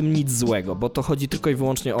nie ma w tym nic złego, bo to chodzi tylko i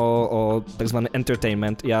wyłącznie o tak zwany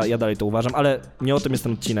entertainment. Ja dalej to uważam, ale nie o tym jest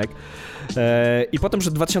ten odcinek. I potem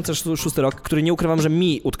przyszedł 2006 rok, który nie ukrywam, że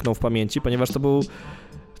mi utknął w pamięci, ponieważ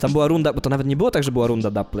tam była runda, bo to nawet nie było tak, że była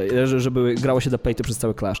runda dubplate, że grało się dubplate'y przez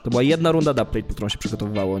cały clash. To była jedna runda dubplate, po którą się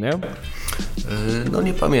przygotowywało, nie? No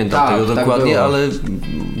nie pamiętam tego dokładnie, tak, ale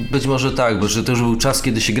być może tak, bo że to już był czas,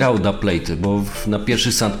 kiedy się grało dubplate'y, bo na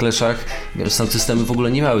pierwszych soundclashach sound systemy w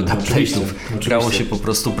ogóle nie miały dubplate'ów. Grało się po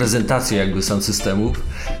prostu prezentację jakby sound systemów.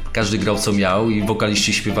 Każdy grał co miał i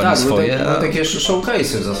wokaliści śpiewali swoje. Były takie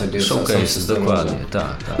showcase'y w zasadzie. Showcase'y, dokładnie,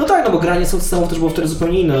 tak. No tak, no bo granie sound systemów też było wtedy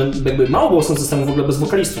zupełnie inne. Jakby mało było sound systemów w ogóle bez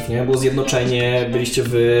wokalistów, nie? Było zjednoczenie, byliście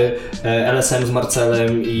wy, LSM z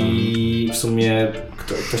Marcelem i w sumie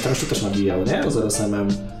ktoś tam jeszcze też nawijał, nie? Z LSM-em.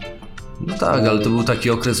 No tak, ale to był taki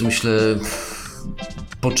okres, myślę,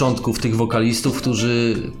 początków tych wokalistów,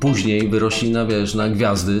 którzy później wyrośli na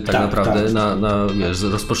gwiazdy, tak naprawdę, tak.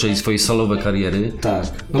 Rozpoczęli swoje solowe kariery. Tak,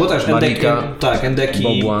 no bo też Endeki,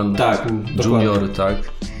 Bobłan, Junior, tak,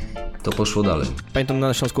 to poszło dalej. Pamiętam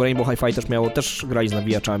na Śląsku Rainbow Hi-Fi też grali z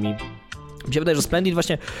nawijaczami. Mi się wydaje, że Splendid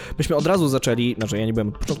właśnie, myśmy od razu zaczęli, znaczy ja nie byłem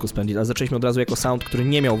od początku Splendid, ale zaczęliśmy od razu jako sound, który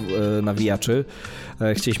nie miał nawijaczy.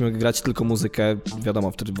 Chcieliśmy grać tylko muzykę,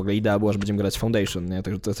 wiadomo, wtedy w ogóle idea była, że będziemy grać Foundation, nie?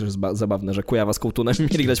 Także to też jest zabawne, że Kujawa z Kołtunem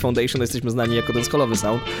mieli grać Foundation, jesteśmy znani jako ten skolowy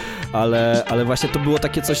sound, ale właśnie to było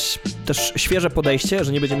takie coś, też świeże podejście,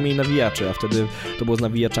 że nie będziemy mieli nawijaczy, a wtedy to było z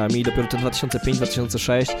nawijaczami i dopiero te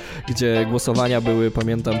 2005-2006, gdzie głosowania były,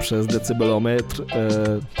 pamiętam, przez decybelometr,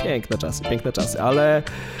 piękne czasy, ale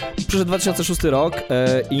przyszedł 2006 rok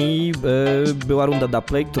i była runda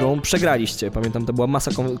dubplate, którą przegraliście. Pamiętam, to była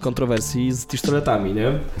masa kontrowersji z pistoletami,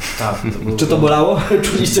 nie? Tak. Czy to bolało?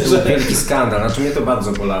 Czuliście, że... Wielki skandal, znaczy mnie to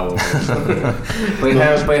bardzo bolało.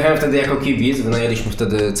 Pojechałem wtedy jako kibic, wynajęliśmy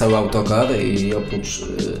wtedy cały autokar i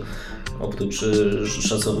oprócz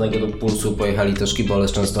szacownego do Pulsu pojechali też kibole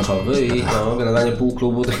z Częstochowy i generalnie pół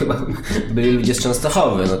klubu to chyba byli ludzie z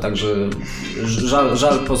Częstochowy, no także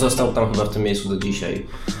żal pozostał tam chyba w tym miejscu do dzisiaj.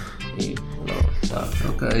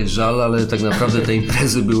 Okej, żal, ale tak naprawdę te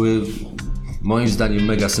imprezy były moim zdaniem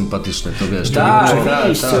mega sympatyczne, to wiesz,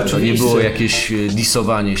 to nie było jakieś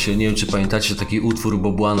disowanie się, nie wiem czy pamiętacie taki utwór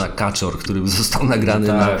Bobłana Kaczor, który został nagrany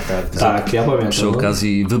ja pamiętam, przy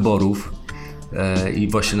okazji wyborów i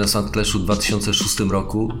właśnie na Soundclashu w 2006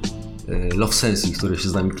 roku Love Sensi, które się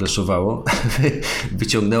z nami clashowało,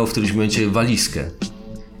 wyciągnęło w którymś momencie walizkę.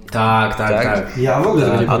 Tak. Ja w ogóle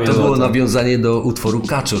nie pamiętam. A to było nawiązanie do utworu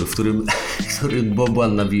Kaczor, w którym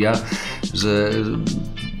Bobłan nawija, że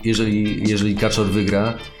jeżeli Kaczor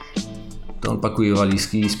wygra, to on pakuje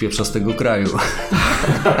walizki i spieprza z tego kraju.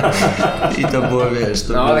 I to było, wiesz...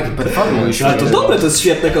 taki performance. Ale to dobre, to jest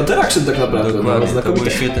świetne counteraction tak naprawdę. Dokładnie, to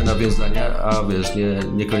były świetne nawiązania, a wiesz,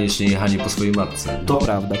 niekoniecznie jechanie po swojej matce.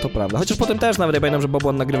 To prawda. Chociaż potem też nawet ja pamiętam, że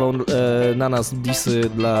Bobłan nagrywał na nas disy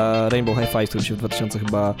dla Rainbow Hi-Fi, z którym się w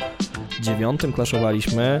 2009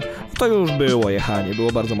 clashowaliśmy. To już było jechanie,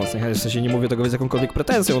 było bardzo mocne jechanie. W sensie nie mówię tego z jakąkolwiek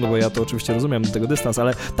pretensją, no bo ja to oczywiście rozumiem do tego dystans,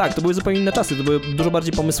 ale tak, to były zupełnie inne czasy, to były dużo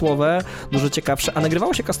bardziej pomysłowe, dużo ciekawsze. A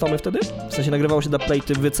nagrywało się customy wtedy? W sensie nagrywało się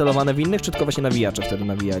dubplate'y wycelowane w innych, czy tylko właśnie nawijacze wtedy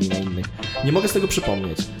nawijali na innych? Nie mogę z tego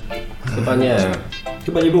przypomnieć. Chyba nie.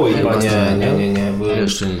 Chyba nie było ich. Chyba nie. Były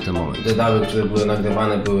jeszcze nie ten moment. Te duby, które były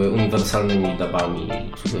nagrywane, były uniwersalnymi dubami,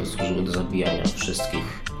 które służyły do zabijania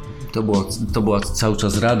wszystkich. To była cały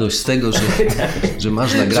czas radość z tego, że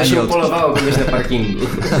masz nagranie. Że się upolowało kogoś na parkingu.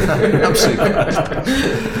 Na przykład.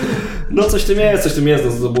 No coś w tym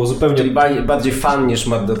jest, to było zupełnie... Czyli bardziej fan niż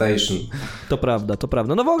moderation. To prawda.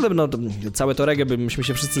 No w ogóle, całe to reggae myśmy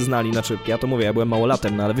się wszyscy znali, znaczy ja to mówię, ja byłem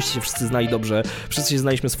małolatem, no ale wyście się wszyscy znali dobrze, wszyscy się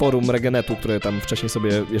znaliśmy z forum Reggaenetu, które tam wcześniej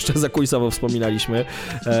sobie jeszcze zakulisowo wspominaliśmy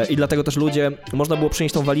i dlatego też można było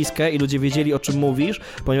przynieść tą walizkę i ludzie wiedzieli, o czym mówisz,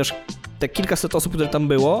 ponieważ te kilkaset osób, które tam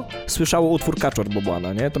było, słyszało utwór Kaczor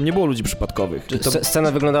Bobłana, nie? Tam nie było ludzi przypadkowych.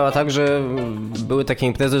 Scena wyglądała tak, że były takie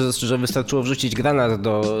imprezy, że wystarczyło wrzucić granat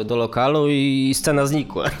do lokalu i scena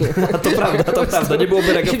znikła. To prawda, nie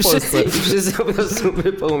byłoby reggae w Polsce. I wszyscy po prostu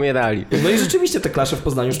by poumierali. No i rzeczywiście te klasze w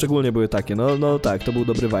Poznaniu szczególnie były takie, no tak, to był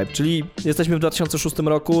dobry vibe. Czyli jesteśmy w 2006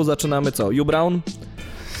 roku, zaczynamy co? U Brown?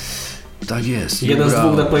 Tak jest. Jeden z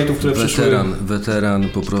dwóch dubplate'ów, które przyszły. Weteran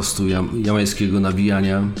po prostu jamańskiego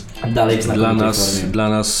nawijania. Dalej dla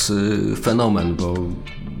nas fenomen, bo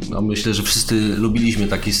myślę, że wszyscy lubiliśmy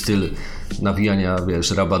taki styl nawijania,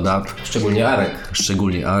 wiesz, rabadab.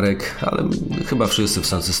 Szczególnie Arek, ale chyba wszyscy w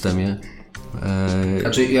sound systemie.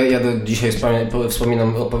 Znaczy ja do dzisiaj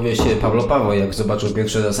wspominam opowieść Pawła, jak zobaczył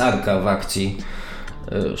pierwszy raz Arka w akcji.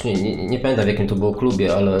 Już nie pamiętam w jakim to było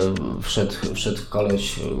klubie, ale wszedł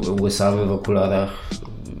koleś łysawy w okularach,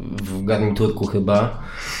 w garniturku chyba,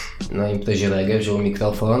 na imprezie reggae, wziął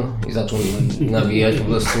mikrofon i zaczął nawijać po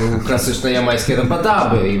prostu klasyczne jamańskie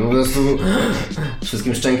rabadaby i po prostu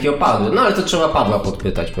wszystkim szczęki opadły. No ale to trzeba Pawła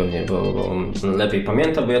podpytać pewnie, bo on lepiej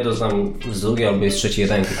pamięta, bo ja to znam z drugiej albo z trzeciej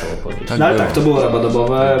ręki tą opowieść. Tak, no ale tak, to było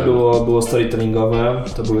rabadabowe, było storytellingowe,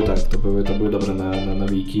 to były dobre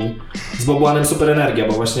nawijki. Z Bobłanem super energia,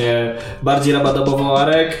 bo właśnie bardziej rabadabowo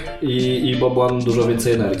Arek i Bobłan dużo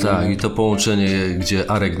więcej energii. Tak, i to połączenie,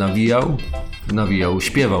 gdzie Arek nawijał,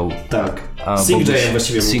 śpiewał. Tak. Sing-Jayem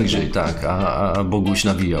właściwie był. Sing-Jay, tak, a Boguś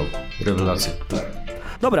nawijał. Rewelacja. Tak.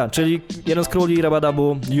 Dobra, czyli jeden z króli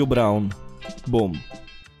rabadabu, U Brown. Boom.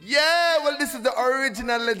 Yeah, well, this is the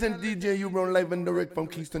original legend DJ U Brown live and direct from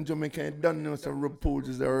Kingston, Jamaica. I don't know, so Report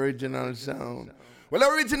is the original sound. Well,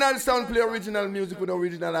 original sound play original music with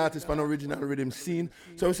original artists and original rhythm scene.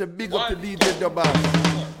 So it's a big up to DJ Dubba.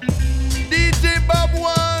 DJ Bob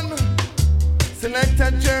One.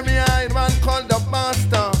 Selector Jeremy Hyde, man called the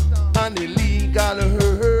master. An illegal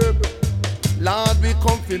herb. Lord, we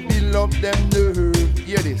come to build up them nerve.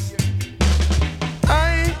 Hear this.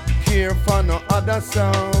 I hear for no other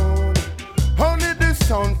sound. Only the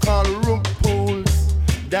sound called room pools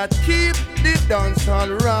that keep the dance all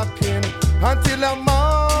rocking until the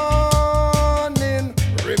morning.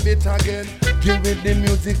 Rip it again. Give it the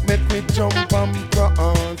music, make me jump and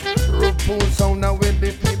prance. Room pool sound now with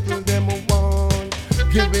the people them want.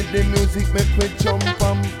 Give it the music, make me jump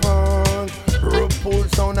and prance. Room pool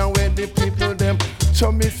sound now with the people them.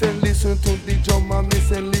 So me say listen to the drum and me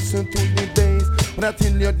say listen to the bass. When I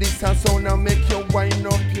tell you this a sound and make you wind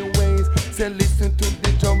up your waist. Say listen to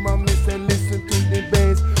the drum and me say listen to the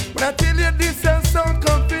bass. When I tell you this a sound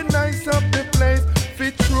come fi nice up the place.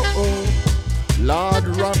 Fit true, Lord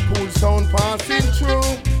rock pool sound passing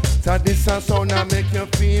through. So this a sound and make you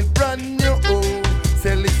feel brand new.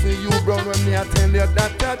 Say listen you Brown when me I tell you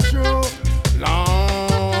that that's true.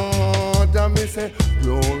 Lord and me say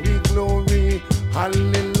glory, glory.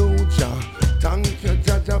 Hallelujah. Thank you,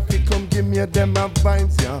 Jaja, fi come give me them a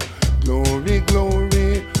vibes, yeah. Glory,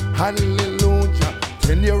 glory. Hallelujah.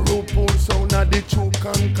 Tell your RuPaul sound of the true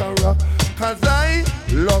conqueror. Cause I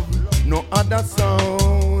love no other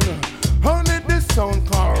sound. Only the sound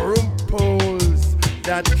called RuPaul's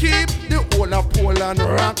that keep the whole of Poland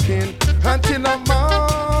rocking until the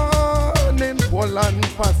morning. Poland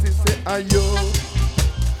Passy say ayo.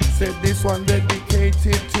 Say this one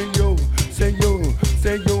dedicated to you. Say you,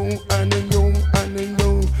 and you, and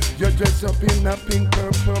you. You dress up in a pink,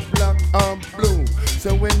 purple, black, and blue.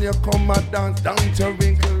 So when you come and dance, down to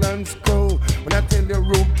wrinkle and screw. When I tell you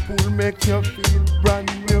rope pool, make you feel brand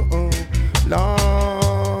new.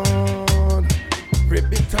 Lord,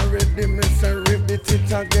 ribbit already, me say ribbit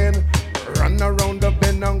it again. Run around the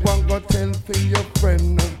bend and go tell for your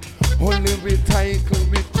friend. Only with title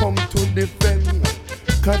we come to defend.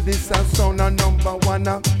 Cause this a sound a number one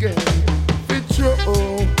again. True.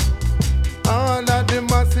 All of the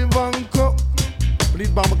massive anchor.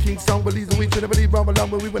 Believe Bomber King song, believe the witch, and believe Bomber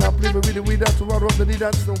Lumber. We when I play with the weed, that's the water of the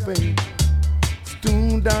that's so pain.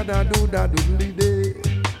 Stoon da da do da do do day.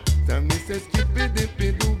 Tell me say skip it, dip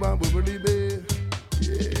it, do ba bo bo day.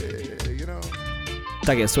 Yeah, you know.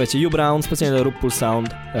 Tak jest, słuchajcie, U Brown, specjalnie dla RuPaul Sound.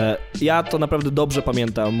 Ja to naprawdę dobrze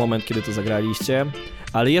pamiętam moment, kiedy to zagraliście,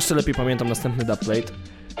 ale jeszcze lepiej pamiętam następny dubplate,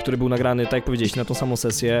 który był nagrany, tak jak powiedzieliście, na tą samą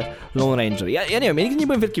sesję Lone Ranger. Ja nie wiem, ja nigdy nie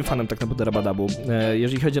byłem wielkim fanem tak naprawdę rabadabu.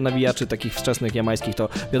 Jeżeli chodzi o nawijaczy takich wczesnych jamańskich, to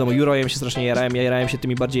wiadomo, Eurojem się strasznie jarałem, ja jarałem się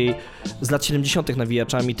tymi bardziej z lat 70.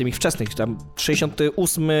 nawijaczami, tymi wczesnych, tam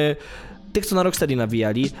 68, tych, co na Rocksteady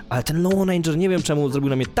nawijali, ale ten Lone Ranger, nie wiem czemu, zrobił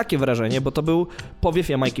na mnie takie wrażenie, bo to był powiew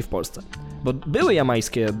Jamajki w Polsce. Bo były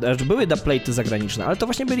jamańskie, były dubplate'y zagraniczne, ale to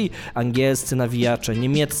właśnie byli angielscy nawijacze,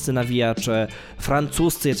 niemieccy nawijacze,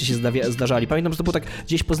 francuscy jacy się zdarzali. Pamiętam, że to było tak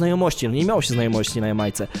gdzieś po znajomości, no nie miało się znajomości na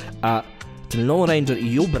Jamajce, a ten Lone Ranger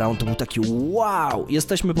i U Brown to był taki wow,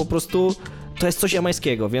 jesteśmy po prostu, to jest coś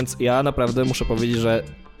jamańskiego, więc ja naprawdę muszę powiedzieć, że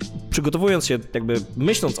przygotowując się, jakby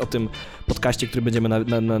myśląc o tym podcaście, który będziemy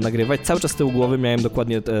nagrywać, cały czas z tyłu głowy miałem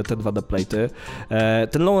dokładnie te dwa dubplate'y.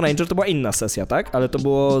 Ten Lone Ranger to była inna sesja, tak? Ale to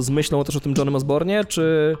było z myślą też o tym Johnnym Osbornie,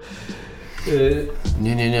 czy...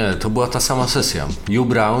 Nie, to była ta sama sesja. U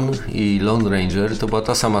Brown i Lone Ranger to była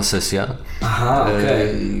ta sama sesja. Aha,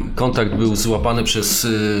 okej. Kontakt był złapany przez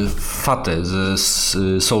Fatę ze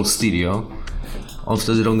Soul Stereo. On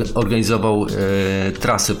wtedy organizował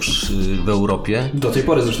trasę w Europie. Do tej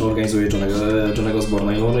pory zresztą organizuje Johnnego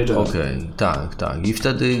Osborna i Lone Rangera. Okej, tak. I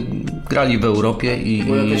wtedy grali w Europie i...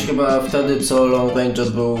 Było jakoś chyba wtedy, co Lone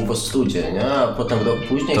Ranger był w Ostrudzie, nie? A potem rok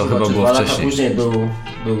później, to chyba czy było 2 wcześniej. lata później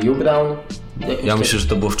był U Brown. Ja myślę, że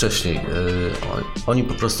to było wcześniej. Oni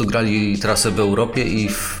po prostu grali trasę w Europie i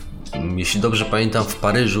jeśli dobrze pamiętam, w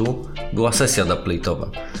Paryżu była sesja dubplate'owa.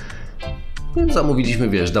 Zamówiliśmy,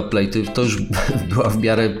 dubplate'y, to już była w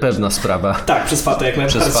miarę pewna sprawa. Tak, przez Fatę jak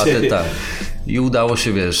najbardziej. Przez Fatę, tak. I udało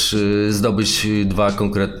się, zdobyć 2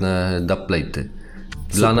 konkretne dubplate'y.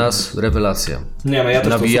 Dla nas rewelacja. Nie, no ja też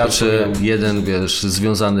nawijacze, jeden,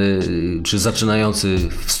 związany, czy zaczynający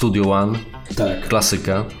w Studio One, tak.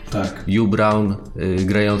 Klasyka. Tak. U Brown,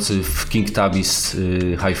 grający w King Tabis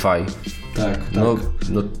Hi-Fi. Tak. No,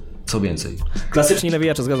 co więcej. Klasyczni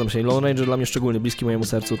nawijacze, zgadzam się. Lone Ranger dla mnie szczególnie bliski mojemu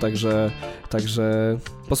sercu, także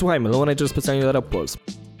posłuchajmy. Lone Ranger specjalnie dla RuPaul's.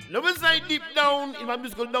 Now inside deep down in my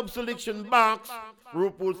musical dub selection box,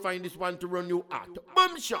 RuPaul find this one to run you out.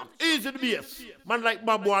 Boom shot, easy to bass. Man like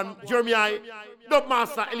Bob One, Jeremy I, Dub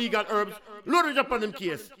Master, Illegal Herbs, load it up on them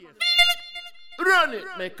case. Run it,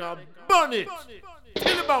 make a bun it.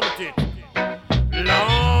 Tell about it.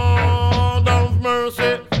 Lord of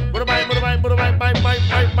mercy.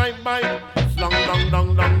 Bye. Slong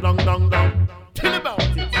dong. Tell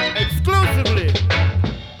about it. Exclusively.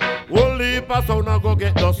 Only pass on and go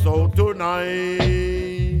get the sound tonight.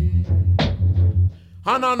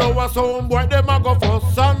 And I know a sound boy, them a go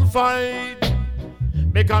fuss and fight.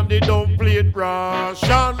 Because they don't play it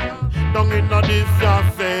Russian. Down in this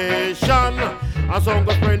session. A song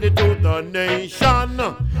go spread it to the nation.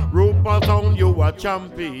 RuPaul sound, you a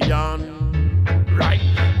champion. Right,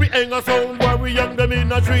 we hang a sound boy, we young them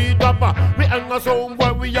in a tree top. We hang a sound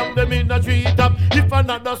boy, we young them in a tree top. If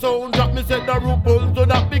another sound drop, me said the RuPaul to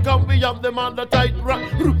that because we have them on the tight rap.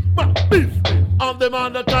 Have them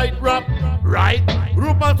on the tight rap. Right,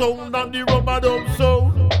 RuPaul sound and the rubber dub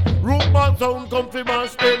sound. RuPaul sound come fi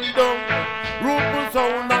mash them down. RuPaul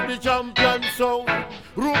sound and the champion sound.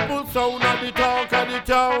 RuPaul sound and the talk of the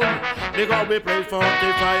town. Because we play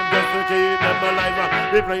 45 just to keep them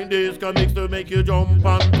alive. We play this comics to make you jump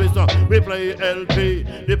and twist. We play LP,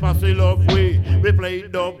 the passy love way. We play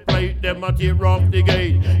dub plate, them a tear off the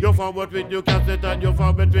gate. You forward with your cassette and you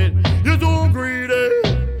forward with. You too greedy,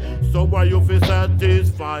 so why you feel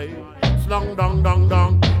satisfied? Slong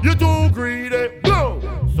dong. You too greedy, blow.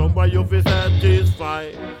 So why you feel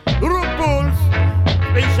satisfied? RuPaul's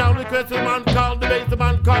special request, the man called the bass, the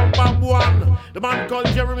man called Bob One, the man called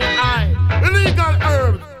Jeremy I, Illegal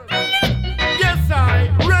Herbs. Yes, I,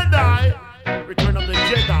 Red Eye, Return of the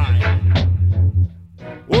Jedi.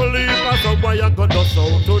 Only pass up why you got the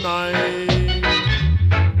sound tonight.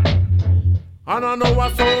 And I know a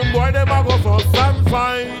sound boy, them a go fuss and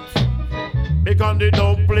fight. Because they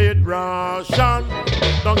don't play it Russian.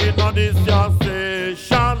 Down in this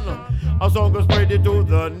session. A song go spread it to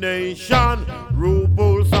the nation.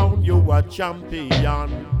 RuPaul sound, you a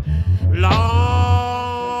champion.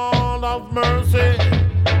 Lord of mercy.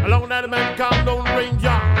 Along that man calm down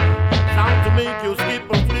ranger. Sound to make you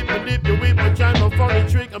skip and flip and dip. You whip and chime a funny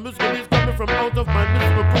trick. A musical is coming from out of my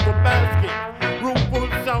mystical cooker basket. RuPaul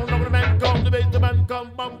sound, along the man calm, the bass, the man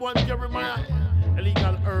calm, Bob One, Jeremiah.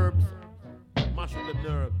 Illegal Herbs. Mash with the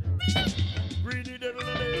nerve. Greedy little.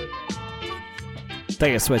 Tak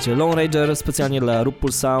jest, słuchajcie, Lone Ranger specjalnie dla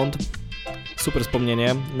RuPaul Sound. super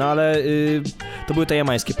wspomnienie, no ale to były te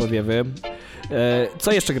jamańskie powiewy.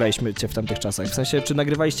 Co jeszcze graliśmy w tamtych czasach? W sensie, czy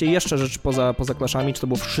nagrywaliście jeszcze rzeczy poza klaszami, czy to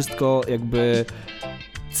było wszystko jakby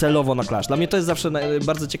celowo na klasz? Dla mnie to jest zawsze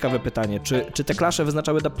bardzo ciekawe pytanie. Czy te klasze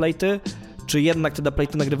wyznaczały dubplate'y, czy jednak te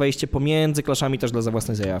dubplate'y nagrywaliście pomiędzy klaszami też dla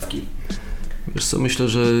własnej zajawki? Wiesz co, myślę,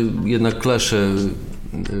 że jednak klasze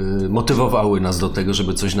motywowały nas do tego,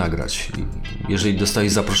 żeby coś nagrać. Jeżeli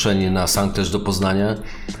dostałeś zaproszenie na sang też do Poznania,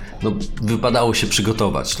 no wypadało się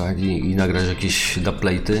przygotować, tak? I nagrać jakieś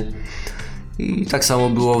dubplate'y. I tak samo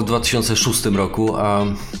było w 2006 roku, a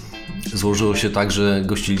złożyło się tak, że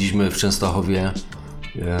gościliśmy w Częstochowie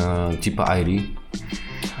tipa Irie.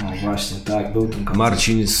 O właśnie, tak, był ten koncert.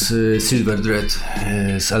 Marcin z Silver Dread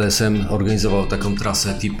z LSM organizował taką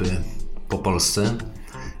trasę tipy po Polsce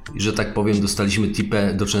i że tak powiem dostaliśmy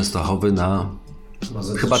tipę do Częstochowy na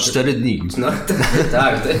chyba 4 dni. No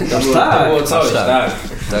tak, to było coś, tak.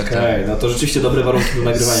 Okej, no to rzeczywiście dobre warunki do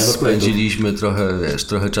nagrywania. Spędziliśmy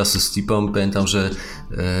trochę czasu z tipą. Pamiętam, że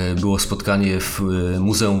było spotkanie w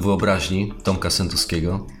Muzeum Wyobraźni Tomka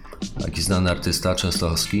Sentowskiego, taki znany artysta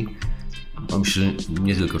częstochowski. Myślę, że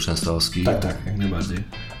nie tylko częstochowski. Tak, jak najbardziej.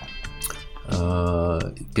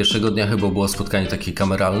 Pierwszego dnia chyba było spotkanie takie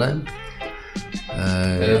kameralne.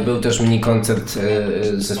 Był też mini koncert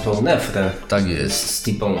zespołu Nefre. Tak jest. Z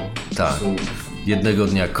tipą. Tak. Jednego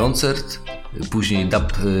dnia koncert, później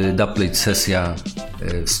dubplate sesja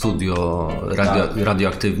w studio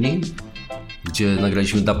Radioaktywni, gdzie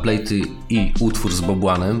nagraliśmy dubplate'y i utwór z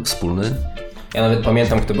Bobłanem wspólny. Ja nawet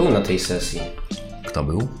pamiętam, kto był na tej sesji. Kto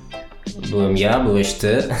był? Byłem ja, byłeś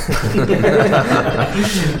ty.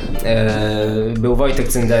 Był Wojtek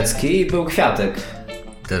Cyndecki i był Kwiatek.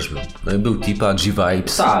 Też był. No i był tipa,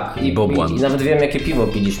 G-Vibes, tak, i Bobłan. I nawet wiem, jakie piwo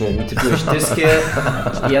piliśmy. Ty piłeś tyskie,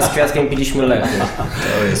 ja z Kwiatkiem piliśmy lechy.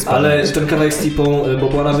 Ale ten kawałek z tipą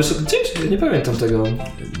Bobłana wyszedł gdzieś? Nie pamiętam tego.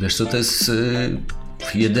 Wiesz co, to jest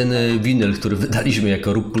jedyny winyl, który wydaliśmy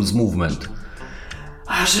jako Ruppul's Movement.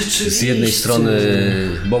 A rzeczywiście. Z jednej strony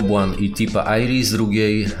Bobłan i tipa Irie, z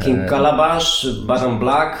drugiej King Calabash, Baron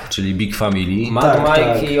Black, czyli Big Family, Mad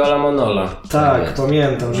Mike i Ola Monola. Tak,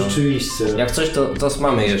 pamiętam, rzeczywiście. Jak coś, to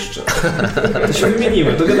mamy jeszcze. To się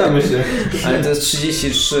wymienimy, dogadamy się. Ale to jest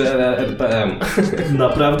 33 RPM.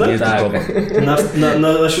 Naprawdę? Nie tak.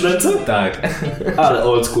 Na siódemce? Tak. Ale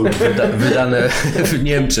old school. Wydane w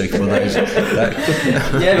Niemczech bodajże. Tak?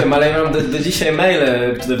 Nie wiem, ale ja mam do dzisiaj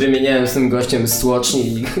maile, które wymieniałem z tym gościem z tłoczni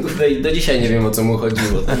i do dzisiaj nie wiem, o co mu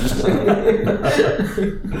chodziło.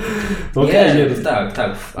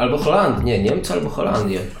 Tak. Albo Holandia. Niemcy albo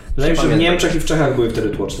Holandia. Wydaje mi się, że w Niemczech i w Czechach były wtedy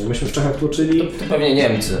tłocznie. Myśmy w Czechach tłoczyli. To pewnie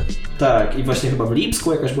Niemcy. Tak, i właśnie chyba w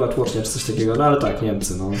Lipsku jakaś była tłocznia czy coś takiego, no ale tak,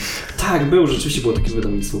 Niemcy, no. Tak, rzeczywiście było takie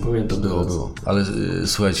wydawnictwo, pamiętam. Było. Ale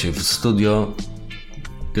słuchajcie, w studio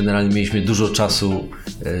generalnie mieliśmy dużo czasu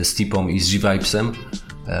z tipą i z G-Vibesem.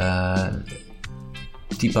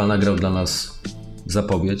 Tipa nagrał dla nas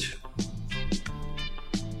zapowiedź.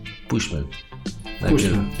 Puśćmy,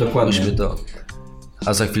 dokładnie. Puśćmy to,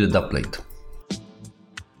 a za chwilę dubplate.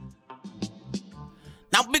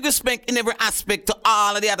 Now big respect in every aspect to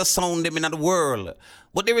all of the other sound them in the world.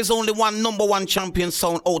 But there is only one #1 champion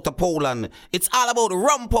sound out of Poland. It's all about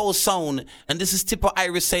Rumpo sound. And this is Tipper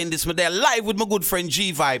Iris saying this. Me there live with my good friend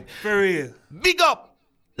G-Vibe. For real. Big up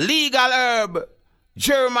Legal Herb,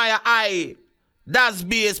 Jeremiah I, Das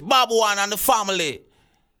Bass, Bob One and the family.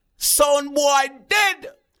 Sound boy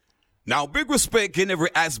dead. Now, big respect in every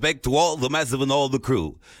aspect to all the massive and all the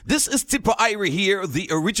crew. This is Tipper Irie here, the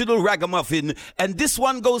original ragamuffin, and this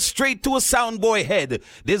one goes straight to a soundboy head.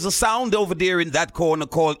 There's a sound over there in that corner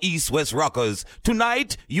called East West Rockers.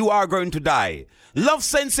 Tonight, you are going to die. Love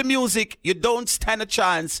sense of music, you don't stand a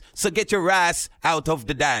chance, so get your ass out of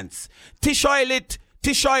the dance. Tish oilet,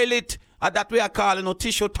 that we are calling no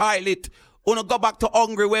tissue toilet. Wanna go back to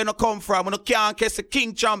Hungary where you come from. Wanna can't kiss a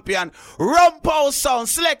king champion. Rumpo sound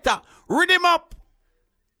selector. Rhythm up.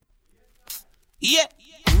 Yeah,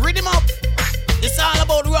 rhythm up. It's all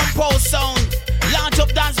about Rumpo sound. Launch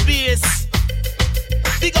up dance bass.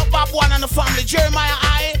 Big up Bob One and the family. Jeremiah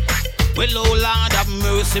I. Well, oh Lord have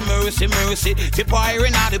mercy, mercy, mercy. Tip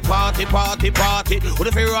iron at the party, party, party. What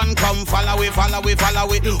if you run, come, follow we, follow we,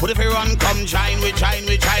 follow we. What if you run, come, join we, join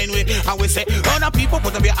we, join we. And we say, run up people,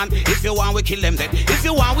 put up your hand. If you want, we kill them dead. If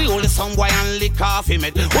you want, we hold some boy and lick off him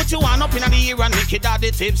head. What you want up in the ear and make it at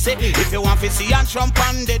the tipsy. If you want to see and trump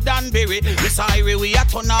and the Danbury. Miss Irie, we are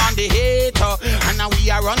turn on the hater. And now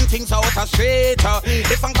we are run things out a straighter.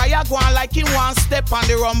 If I'm guy go on like him one step on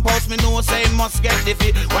the rump house, me know say must get the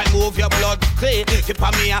fee. Why move your blood clear. Tip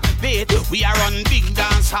of me a beat, we are run big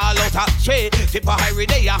dance all out of straight. Tip of high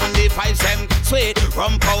day and the vibes them sweet.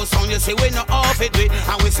 Rum pulse on you say we no off it we.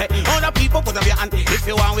 And we say all the people put up your hand. If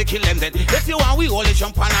you want we kill them dead. If you want we hold it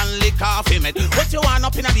jump on and lick off him head. What you want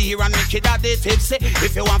up in the ear and make it that they tipsy.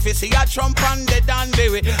 If you want to see a trump on the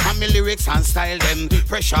Danbury. And me lyrics and style them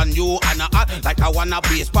fresh on you and a hot like I wanna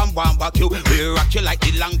bass bam bam back you. We rock you like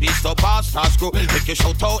the long beast to pasta screw. Make you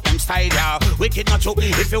shout out them style yeah. Wicked not true.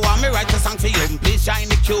 If you want me write a song for you, please join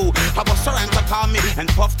the queue. I was around to call me and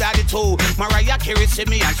Puff Daddy too. Mariah Carey see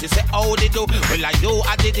me and she say how they do. Well I do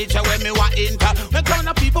I did it when me want enter. Me count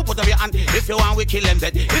the people put up your hand. If you want we kill them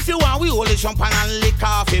dead. If you want we hold it jump and lick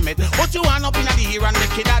off him head. What you want up in the ear and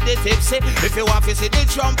make it that they tipsy. If you want to see the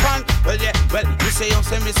jump on. Well yeah, well you say you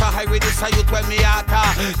say me so high with this youth when me atta.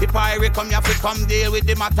 The pirate come here fi come deal with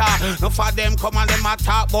the matter. No for them come and them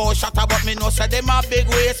attack boy shut up but me no say them a big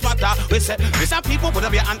waste matter. We say some people put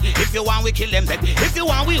up your hand. If you want we kill them dead. If you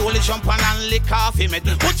want we hold it jump on and lick off him head.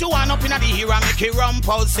 What you want up in the ear and make it run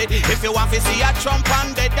pulse it. If you want to see a jump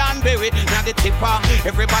on the Danbury. Now the tipper,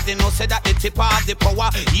 everybody knows say that the tipper have the power.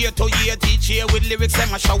 Year to year DJ with lyrics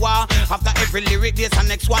them a shower. After every lyric there's a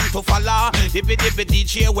next one to follow. Dibby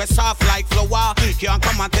DJ we soft like flower. Can't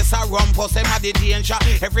come and test a rum pulse them a the danger.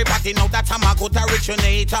 Everybody know that I'm a good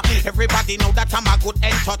originator. Everybody know that I'm a good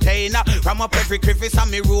entertainer. Ram up every crevice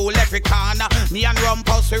and me rule every corner. Me and rum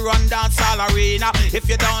pulse we run dance all arena. If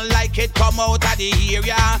you don't like it come out of the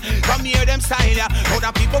area. Come hear them style ya. How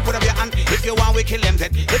the people put up your hand. If you want we kill them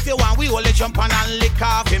dead. If you want we hold it jump on and lick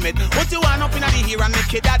off him head. What you want up in the ear and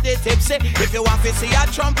make it that they tipsy. If you want to see a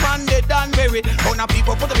jump on the Danbury. How the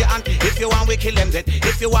people put up your hand. If you want we kill them dead.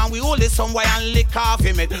 If you want we hold it somewhere and lick off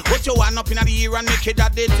him head. What you want up in the ear and make it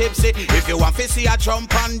that they tipsy. If you want to see a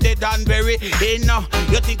jump on the Danbury. Hey no,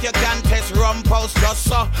 you think you can test rum pulse just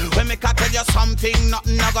so. When me can tell you something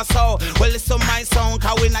nothing never so. Well listen my sound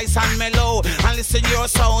cause we nice and mellow. And listen your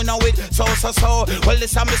sound now it so. Well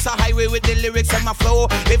listen Mr. Highway with the lyrics and my flow.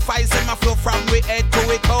 If I say my flow from we head to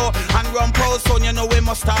we toe. And rum pulse on you know we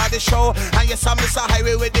must start the show. And yes I'm Mr.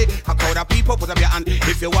 Highway with it. A crowd of people put up your hand.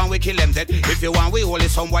 If you want we kill them dead. If you want we hold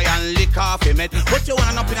it somewhere and lick off him head. What you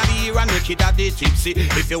want up in the ear and make it that they tipsy.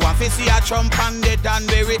 If you want to see a trump and the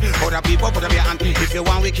Danbury. Other people put up your hand. If you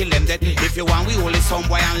want we kill them dead. If you want we hold it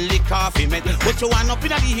somewhere and lick off him head. What you want up in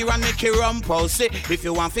the ear and make it rum pulse. If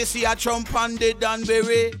you want to see a trump and the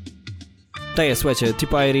Danbury. To jest, słuchajcie,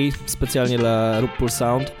 T-Pueris specjalnie dla Ruppul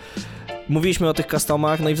Sound. Mówiliśmy o tych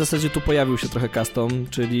customach, no i w zasadzie tu pojawił się trochę custom,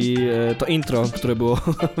 czyli to intro, które było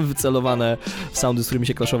wycelowane w soundy, z którymi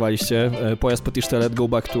się klaszowaliście. Pojazd po Tisztelet, Go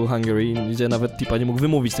Back to Hungary, gdzie nawet Tipa nie mógł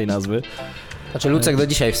wymówić tej nazwy. Znaczy Lucek do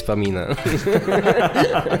dzisiaj wspomina.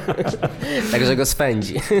 Także go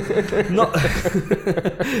spędzi. No,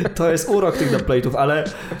 to jest urok tych dubplate'ów,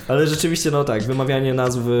 ale rzeczywiście no tak, wymawianie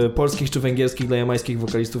nazw polskich czy węgierskich dla jamańskich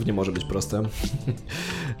wokalistów nie może być proste.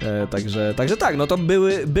 Także tak, no to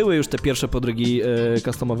były już te pierwsze podrygi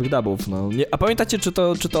customowych dubów. No. A pamiętacie,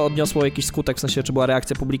 czy to odniosło jakiś skutek, w sensie, czy była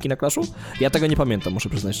reakcja publiki na Clashu? Ja tego nie pamiętam, muszę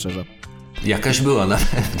przyznać szczerze. Jakaś była na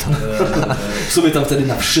pewno. W sumie tam wtedy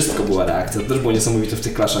na wszystko była reakcja. To też było niesamowite w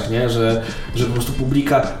tych Clashach, nie? Że po prostu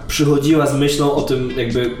publika przychodziła z myślą o tym,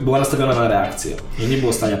 jakby była nastawiona na reakcję. I nie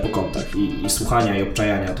było stania po kątach i słuchania i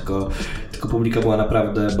obczajania, tylko publika była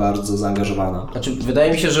naprawdę bardzo zaangażowana. Znaczy,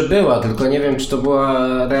 wydaje mi się, że była, tylko nie wiem, czy to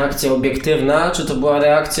była reakcja obiektywna, czy to była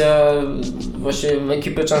reakcja właśnie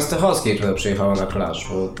ekipy częstochowskiej, która przyjechała na Clash.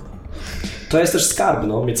 Bo... To jest też skarb,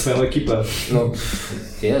 no, mieć swoją ekipę. No,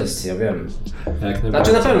 jest, ja wiem.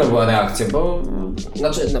 Znaczy na pewno była reakcja, bo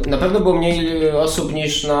na pewno było mniej osób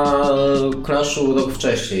niż na Clashu rok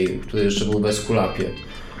wcześniej, który jeszcze był bez kulapie.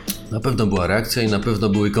 Na pewno była reakcja i na pewno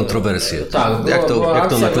były kontrowersje. Tak, jak to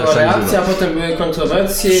na Clashu reakcja, a potem były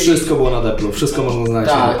kontrowersje. Wszystko było na deplu, wszystko można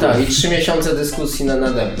znaleźć. Tak, i 3 miesiące dyskusji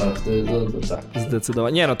na deplach. Tak.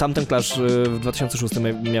 Zdecydowanie. Nie no, tamten Clash w 2006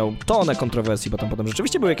 miał tonę kontrowersji, bo tam potem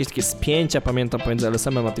rzeczywiście były jakieś takie spięcia, pamiętam, pomiędzy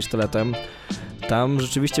LSM-em a Tiszteletem. Tam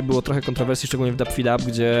rzeczywiście było trochę kontrowersji, szczególnie w Dub Feed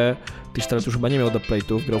Up, gdzie Tisztelet już chyba nie miał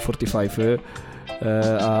dubplate'ów, grał 45'y,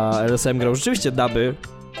 a LSM grał rzeczywiście duby,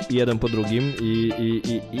 jeden po drugim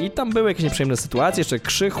i tam były jakieś nieprzyjemne sytuacje, jeszcze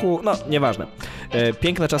krzychu, no nieważne.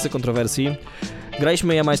 Piękne czasy kontrowersji.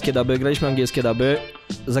 Graliśmy jamańskie duby, graliśmy angielskie duby,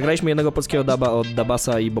 zagraliśmy jednego polskiego duba od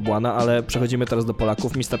Dabasa i Bobłana, ale przechodzimy teraz do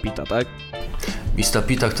Polaków, Mista Pita, tak? Mista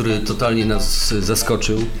Pita, który totalnie nas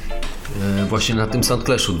zaskoczył. Właśnie na tym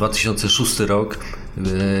Soundclashu, 2006 rok,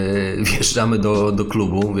 wjeżdżamy do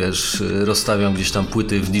klubu, wiesz, rozstawiam gdzieś tam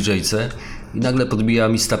płyty w DJ-ce i nagle podbija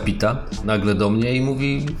Mista Pita, nagle do mnie i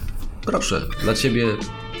mówi: proszę, dla ciebie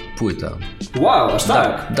płyta. Wow, aż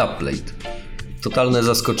tak? Dubplate. totalne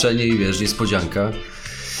zaskoczenie i wiesz, niespodzianka.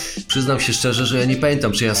 Przyznam się szczerze, że ja nie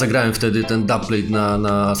pamiętam, czy ja zagrałem wtedy ten dubplate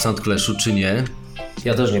na Soundclashu, czy nie.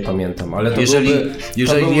 Ja też nie pamiętam, ale to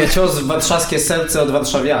byłby cios w warszawskie serce od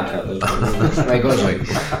warszawiaka. Najgorzej.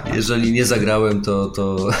 Jeżeli nie zagrałem,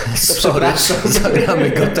 to przepraszam. Zagramy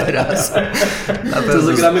go teraz.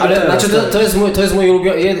 To jest mój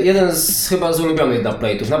jeden z chyba z ulubionych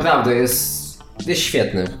dubplate'ów. Naprawdę, jest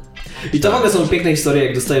świetny. I to w ogóle są piękne historie,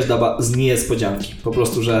 jak dostajesz duba z niespodzianki. Po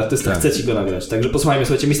prostu, że artysta chce ci go nagrać. Także posłuchajmy,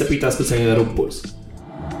 słuchajcie, Mr. Pita specjalnie na Puls.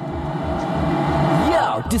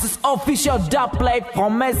 This is official dubplate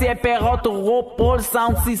from Messi Perot to RuPaul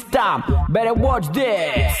Sound System. Better watch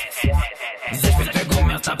this. Ze świętego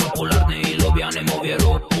miasta popularny i lubiany mówię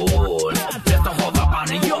RuPaul. Częstochowa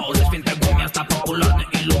pany, ze świętego miasta popularny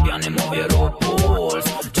i lubiany mówię RuPaul.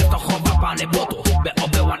 Częstochowa pany, bo tu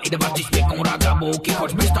BOB1 i bardziej śpieką raga bułki.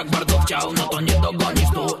 Choćbyś tak bardzo chciał, no to nie dogonisz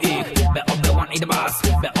tu ich. BOB1 i bas,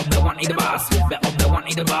 BOB1 i bas,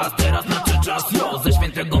 BOB1 i bas. Teraz nadszedł czas, ze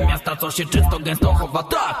świętego miasta, co się często gęsto chowa.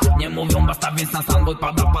 Tak, nie mówią basta, więc na soundboy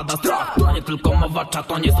pada strach. To nie tylko mowa cza,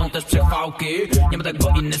 to nie są też przechwałki. Nie ma tak, bo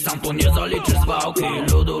inny sound to nie zaliczysz z wałki.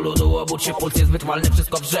 Ludu, obudź się, puls jest wytrwalny,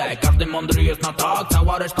 wszystko wrze. Każdy mądry jest na tak,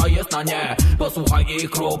 cała reszta jest na nie. Posłuchaj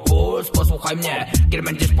ich, puls, posłuchaj mnie. Kiedy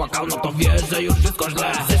będziesz płakał, no to wiesz, że już wszystko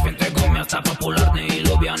źle. Ze świętego miasta popularny i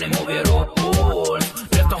lubiany mówię puls.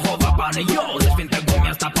 Częstochowa pany, ze świętego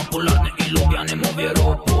miasta popularny i lubiany mówię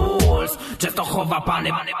puls. Częstochowa pany.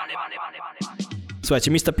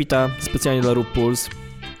 Słuchajcie, Mr. Pita specjalnie dla Puls.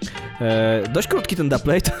 Dość krótki ten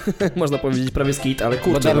dubplate, można powiedzieć prawie skit, ale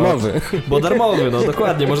kurczę. Bo darmowy. Bo darmowy, no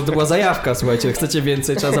dokładnie, może to była zajawka, słuchajcie, chcecie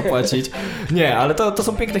więcej, trzeba zapłacić. Nie, ale to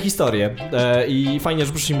są piękne historie i fajnie,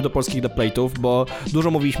 że przyszliśmy do polskich dubplate'ów, bo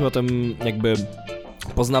dużo mówiliśmy o tym jakby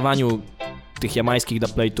poznawaniu tych jamańskich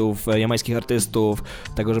dubplate'ów, jamańskich artystów,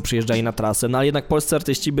 tego, że przyjeżdżali na trasę, no ale jednak polscy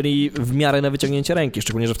artyści byli w miarę na wyciągnięcie ręki,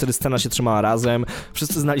 szczególnie, że wtedy scena się trzymała razem,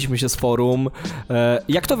 wszyscy znaliśmy się z forum.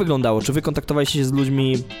 Jak to wyglądało? Czy wy kontaktowaliście się z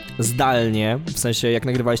ludźmi zdalnie, w sensie jak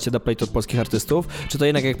nagrywaliście dubplate od polskich artystów, czy to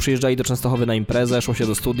jednak jak przyjeżdżali do Częstochowy na imprezę, szło się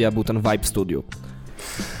do studia, był ten vibe studiu?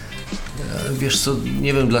 Wiesz co,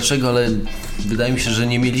 nie wiem dlaczego, ale wydaje mi się, że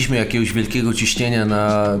nie mieliśmy jakiegoś wielkiego ciśnienia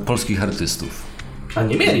na polskich artystów. A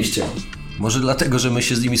nie mieliście? Może dlatego, że my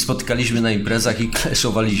się z nimi spotykaliśmy na imprezach i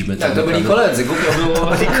kleszowaliśmy. Tak, to byli koledzy, głupio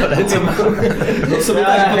było. No w sumie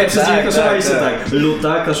tak, bo przez nimi klaszowaliście tak.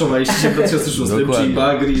 Luta, klaszowaliście się w 2006,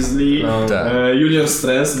 Chiba, Grizzly, Junior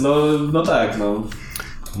Stress, no tak.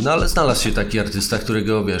 No ale znalazł się taki artysta,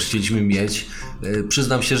 którego chcieliśmy mieć.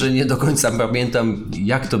 Przyznam się, że nie do końca pamiętam,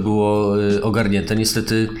 jak to było ogarnięte.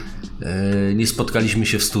 Niestety nie spotkaliśmy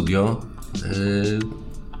się w studio.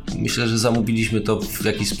 Myślę, że zamówiliśmy to w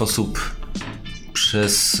jakiś sposób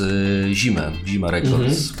przez Zima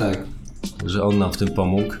Records, tak. Że on nam w tym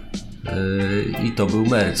pomógł i to był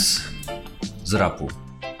Merc z rapu.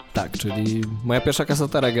 Tak, czyli moja pierwsza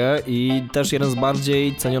kaseta reggae i też jeden z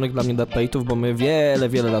bardziej cenionych dla mnie dubplate'ów, bo my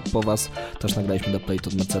wiele lat po was też nagraliśmy dubplate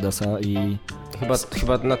od Mercedesa i...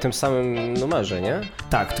 Chyba na tym samym numerze, nie?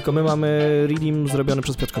 Tak, tylko my mamy redeem zrobiony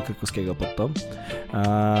przez Piotrka Krakowskiego pod to.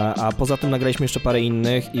 A poza tym nagraliśmy jeszcze parę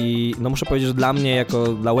innych i no muszę powiedzieć, że dla mnie, jako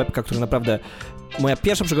dla łebka, który naprawdę... Moja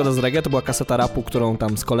pierwsza przygoda z reggae to była kaseta rapu, którą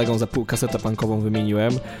tam z kolegą za kasetę punkową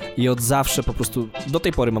wymieniłem i od zawsze po prostu, do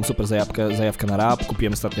tej pory mam super zajawkę na rap,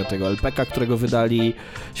 kupiłem ostatnio tego LPK, którego wydali,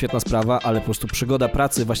 świetna sprawa, ale po prostu przygoda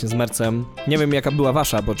pracy właśnie z Mercem, nie wiem jaka była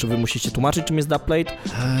wasza, bo czy wy musicie tłumaczyć czym jest dubplate?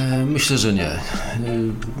 Myślę, że nie.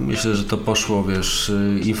 Myślę, że to poszło,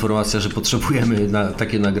 informacja, że potrzebujemy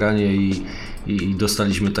takie nagranie i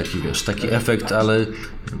dostaliśmy taki efekt, ale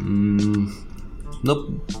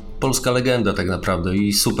polska legenda tak naprawdę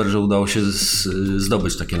i super, że udało się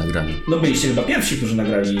zdobyć takie nagranie. No byliście chyba pierwsi, którzy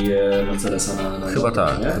nagrali Mercedesa na Chyba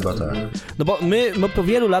tak. No bo my po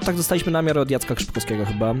wielu latach dostaliśmy namiar od Jacka Krzypkowskiego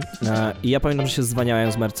chyba i ja pamiętam, że się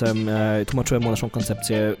zwaniałem z Mercem, tłumaczyłem mu naszą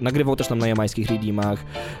koncepcję, nagrywał też nam na jamańskich redeemach,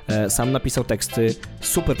 sam napisał teksty,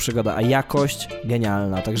 super przygoda, a jakość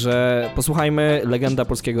genialna, także posłuchajmy, legenda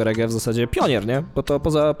polskiego reggae, w zasadzie pionier, nie? Bo to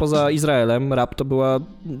poza Izraelem rap to była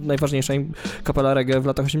najważniejsza kapela reggae w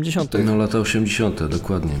latach 80. No lata 80.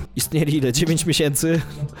 dokładnie. Istnieli ile? 9 miesięcy?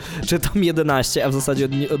 Czy tam 11, a w zasadzie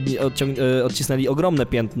odcisnęli ogromne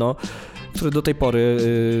piętno, które do tej pory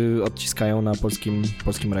odciskają na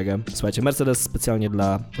polskim reggae. Słuchajcie, Mercedes specjalnie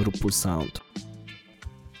dla RuPaul Sound.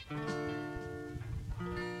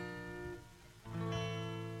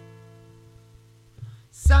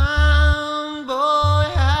 Some boy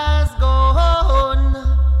has gone,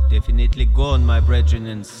 definitely gone, my brethren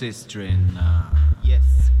and sistren. Yes.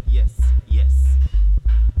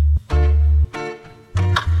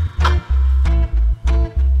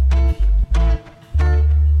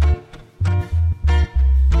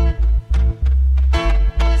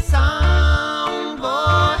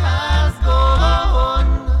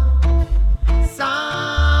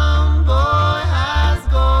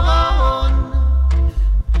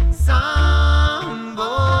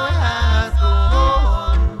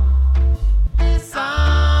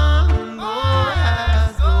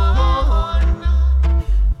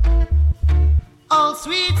 old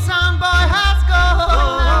sweet sound boy has gone.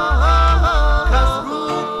 'Cause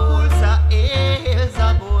rules are airs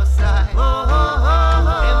are both sides.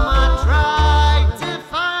 Them a try to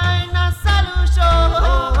find a solution,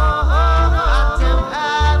 but them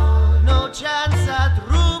have no chance at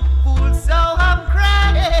rules, so I'm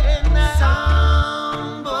crying.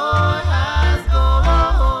 Sound boy has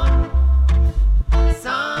gone.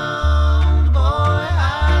 Sound boy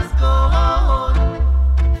has gone.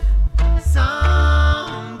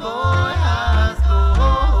 Sound boy has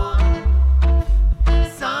gone.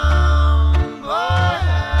 Sound boy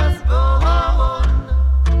has gone.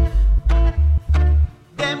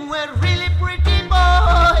 Them were really pretty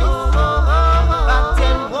boys, but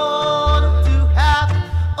them want to have,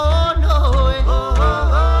 oh no,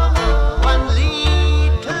 one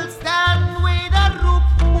little stand with a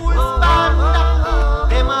rules band.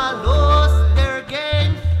 Them a lost their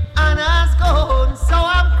game and has gone, so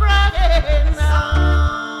I'm crying.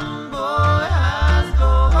 Sound boy has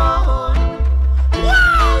gone.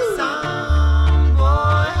 Wow! Sound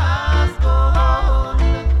boy has gone.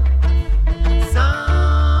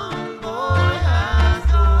 Sound boy has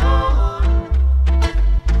gone.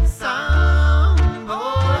 Sound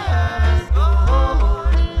boy has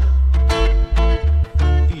gone.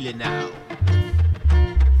 Feel it now.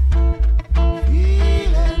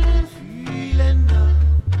 Feeling now.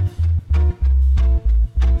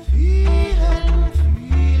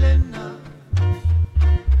 Feeling now.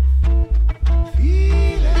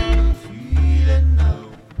 Feeling now.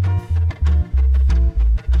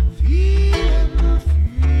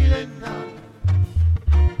 Feeling now.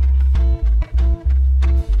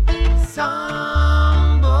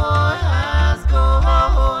 Some boy has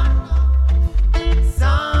gone.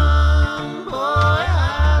 Some boy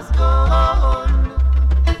has gone.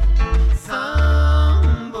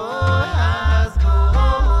 Some boy has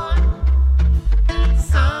gone.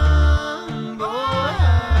 Some boy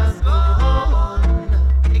has gone.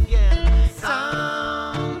 Again.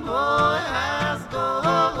 Some boy has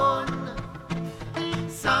gone.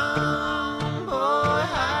 Some boy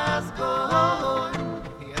has gone.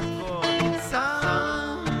 He has gone.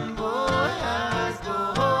 Some boy has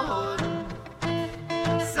gone.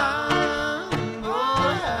 Some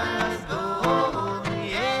boy has gone.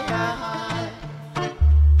 Yeah.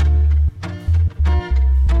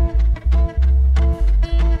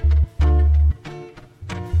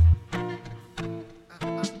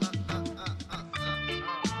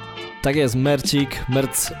 Tak jest,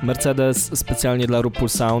 Mercedes specjalnie dla RuPaul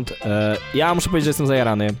Sound. Ja muszę powiedzieć, że jestem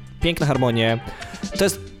zajarany. Piękne harmonie. To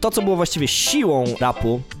jest to, co było właściwie siłą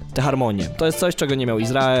rapu, te harmonie. To jest coś, czego nie miał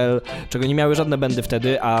Izrael, czego nie miały żadne bandy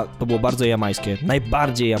wtedy, a to było bardzo jamańskie.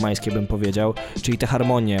 Najbardziej jamańskie, bym powiedział, czyli te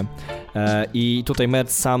harmonie. I tutaj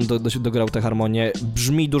Merc sam dograł te harmonie.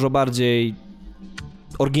 Brzmi dużo bardziej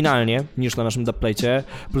oryginalnie niż na naszym dubplate'cie,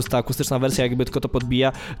 plus ta akustyczna wersja jakby tylko to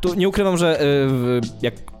podbija. Tu nie ukrywam, że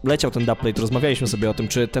jak leciał ten dubplate, rozmawialiśmy sobie o tym,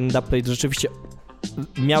 czy ten dubplate rzeczywiście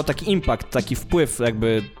miał taki impact, taki wpływ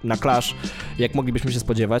jakby na clash, jak moglibyśmy się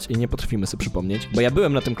spodziewać i nie potrafimy sobie przypomnieć, bo ja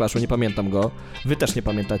byłem na tym clashu, nie pamiętam go, wy też nie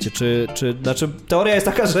pamiętacie, znaczy teoria jest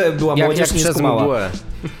taka, że była młodzież nie skumała.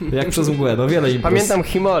 Jak przez mgłę, no wiele imprez. Pamiętam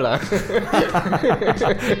Himola.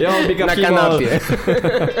 Ja mam biega na Himol. kanapie.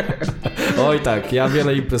 Oj tak, ja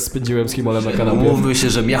wiele imprez spędziłem z Himolem na kanapie. Mówmy się,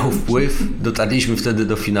 że miał wpływ, dotarliśmy wtedy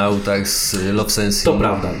do finału tak z Love Sense.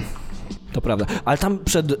 To prawda, ale tam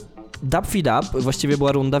przed Dub Feed Up właściwie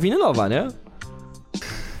była runda winylowa, nie?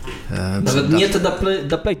 Nawet nie te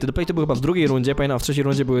dubplate'y były chyba w drugiej rundzie, pamiętam w trzeciej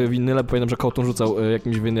rundzie były winyle, pamiętam, że Kołtun rzucał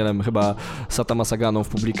jakimś winylem chyba Satama Saganą w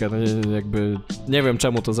publikę, no, jakby nie wiem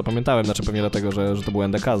czemu to zapamiętałem, znaczy pewnie dlatego, że to był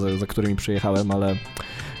NDK, za którymi przyjechałem, ale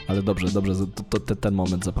dobrze, ten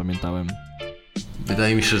moment zapamiętałem.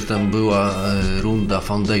 Wydaje mi się, że tam była runda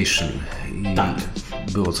Foundation i tak.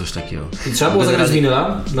 Było coś takiego. I trzeba było zagrać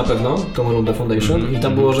winyla, na pewno, tą rundę Foundation i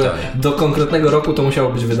tam było, że do konkretnego roku to musiało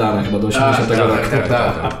być wydane, chyba do 80 roku.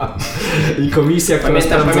 Tak. I komisja, która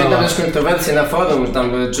sprawdzała. Pamiętam też kontrowersję na forum,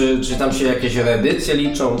 tam, czy tam się jakieś reedycje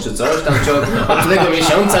liczą, czy coś tam, czy od którego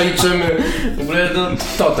miesiąca liczymy. W ogóle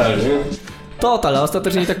Total, a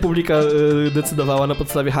ostatecznie i tak publika decydowała na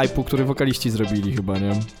podstawie hype'u, który wokaliści zrobili chyba,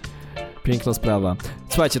 nie? Piękna sprawa.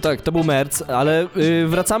 Słuchajcie, tak, to był Merc, ale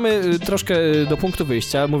wracamy troszkę do punktu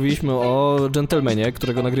wyjścia. Mówiliśmy o Gentlemanie,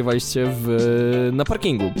 którego nagrywaliście na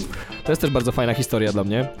parkingu. To jest też bardzo fajna historia dla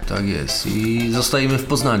mnie. Tak jest i zostajemy w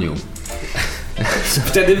Poznaniu.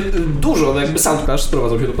 Wtedy dużo, jakby Soundclash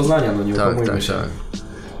sprowadzał się do Poznania, no nie okłamujmy się. Tak.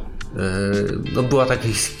 No była taka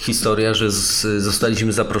historia, że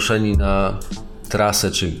zostaliśmy zaproszeni na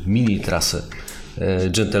trasę, czy mini trasę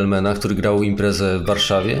Gentlemana, który grał imprezę w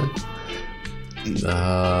Warszawie.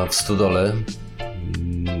 A w Stodole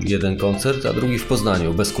jeden koncert, a drugi w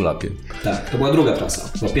Poznaniu, bez Kulapie. Tak, to była druga trasa,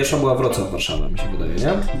 bo pierwsza była Wrocław, Warszawa, mi się wydaje,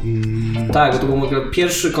 nie? Tak, bo to był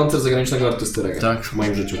pierwszy koncert zagranicznego artysty reggae tak? w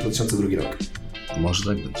moim życiu, 2002 rok. Może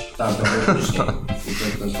tak być. Tak, to było wcześniej.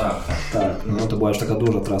 Tak, no to była już taka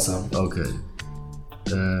duża trasa. Okej.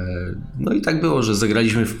 No i tak było, że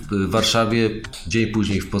zagraliśmy w Warszawie, dzień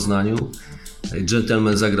później w Poznaniu.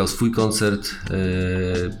 Gentleman zagrał swój koncert,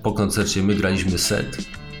 po koncercie my graliśmy set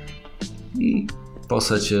i po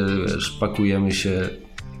secie, wiesz, pakujemy się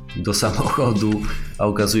do samochodu, a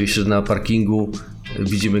okazuje się, że na parkingu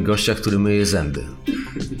widzimy gościa, który myje zęby.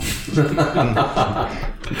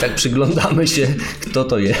 I tak przyglądamy się, kto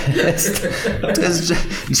to jest. To jest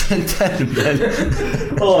gentleman.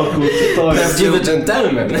 O kurczę, to jest prawdziwy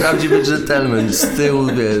gentleman. Prawdziwy gentleman. Z tyłu,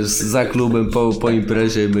 wiesz, za klubem po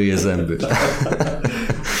imprezie myje zęby.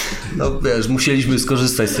 No wiesz, musieliśmy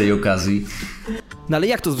skorzystać z tej okazji. No ale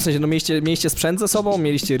jak to, w sensie, no mieliście sprzęt ze sobą,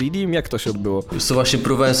 mieliście reading, jak to się odbyło? Wiesz co, właśnie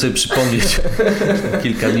próbowałem sobie przypomnieć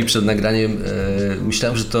kilka dni przed nagraniem.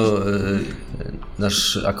 Myślałem, że to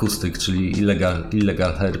nasz akustyk, czyli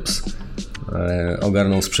Illegal Herbs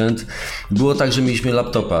ogarnął sprzęt. Było tak, że mieliśmy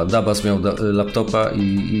laptopa, Dabas miał laptopa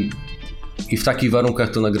i w takich warunkach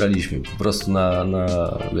to nagraliśmy, po prostu na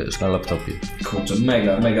laptopie. Kurczę,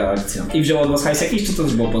 mega akcja. I wziął od was hajs jakiś, czy to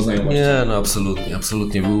też było po znajomości? Nie, no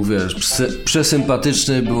absolutnie. Był, wiesz,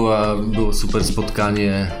 przesympatyczny, było super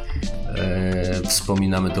spotkanie,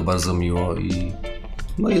 wspominamy to bardzo miło i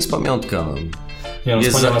no jest pamiątka. No. Nie, no,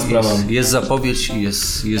 wspaniała sprawa. Jest zapowiedź i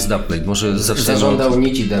jest dubplate. Może zaczniemy Zażądał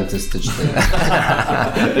nici dentystycznej.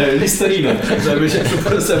 Listerina, żeby się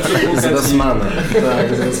z Rossmana.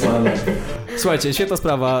 Tak, z Rossmana. Słuchajcie, świetna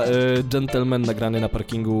sprawa. Gentleman nagrany na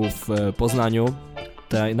parkingu w Poznaniu.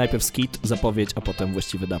 Najpierw skit, zapowiedź, a potem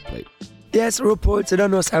właściwy dubplate. Yes, RuPaul, you don't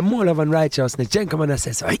know, so I'm more love and righteousness. Gentleman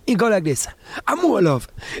says so. You go like this. I'm more love.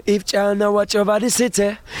 If China watch over the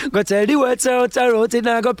city, go tell the words out, I wrote it,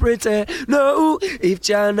 I go pretty. No, if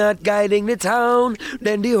China not guiding the town,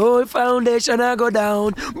 then the whole foundation I go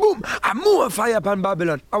down. Boom, I'm more fire upon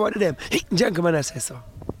Babylon. I want them. Hey, gentleman says so.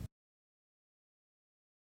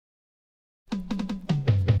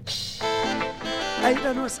 I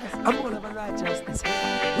don't know, sir. I'm all about righteousness.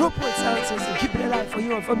 RuPaul sound system, keep it alive for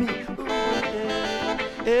you and for me.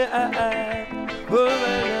 Ooh,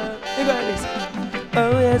 you got this.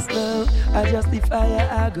 Oh yes, no. I justify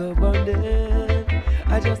I go bonded.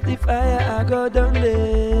 I justify I go done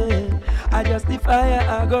them. I justify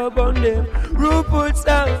I go bonded. RuPaul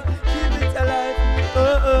sound, keep it alive.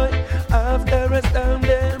 Oh, after a storm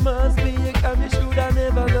there must be a come. You should have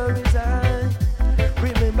never go resign.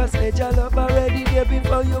 Remember, said your love already there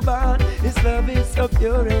before you born. His love is so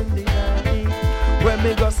pure and divine. When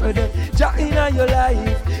me go so then, Jah in your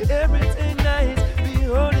life, everything nice.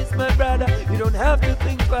 Behold, it's my brother. You don't have to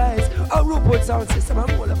think twice. Our RuPaul sound system,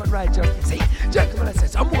 I'm all about righteousness. See, gentlemen, I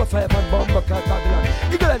says, I'm more fire than bomb, called Babylon.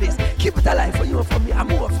 You go like this, keep it alive for you and for me. I'm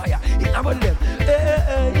more fire. It's about them.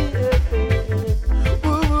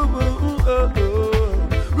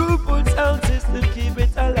 RuPaul sound system, keep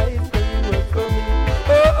it alive for you and for me.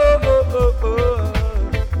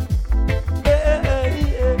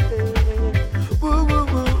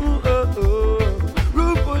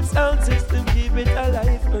 RuPaul sound system, keep it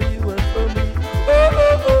alive for you and for me.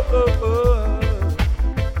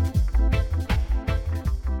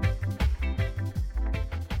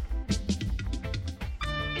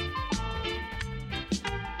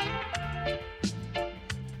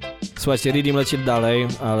 Słuchajcie, Reading leci dalej,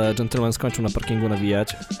 ale Gentleman skończył na parkingu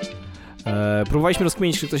nawijać. Próbowaliśmy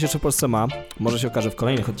rozkminić, czy ktoś jeszcze w Polsce ma. Może się okaże w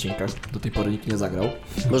kolejnych odcinkach. Do tej pory nikt nie zagrał.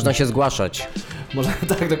 Można się zgłaszać.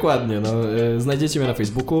 Tak, dokładnie. No, znajdziecie mnie na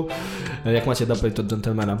Facebooku. Jak macie dubplate od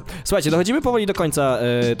Gentlemana. Słuchajcie, dochodzimy powoli do końca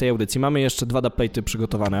tej audycji. Mamy jeszcze 2 dubplate'y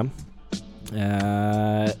przygotowane.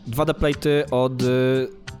 2 dubplate'y od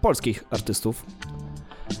polskich artystów.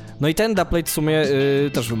 No i ten dubplate w sumie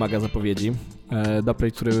też wymaga zapowiedzi.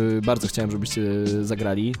 Dubplate, który bardzo chciałem, żebyście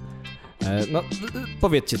zagrali. No,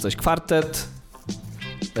 powiedzcie coś. Kwartet.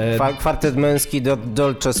 Kwartet męski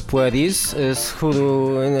Dolces Pueris z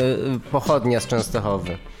chóru Pochodnia z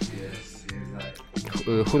Częstochowy.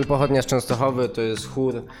 Chór Pochodnia z Częstochowy to jest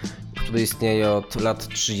chór, który istnieje od lat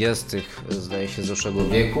 30. zdaje się z zeszłego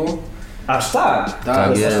wieku. Aż tak?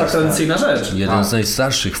 Tak, to jest tak tradycyjna rzecz. Jeden z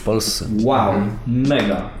najstarszych w Polsce. Wow,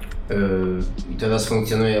 mega.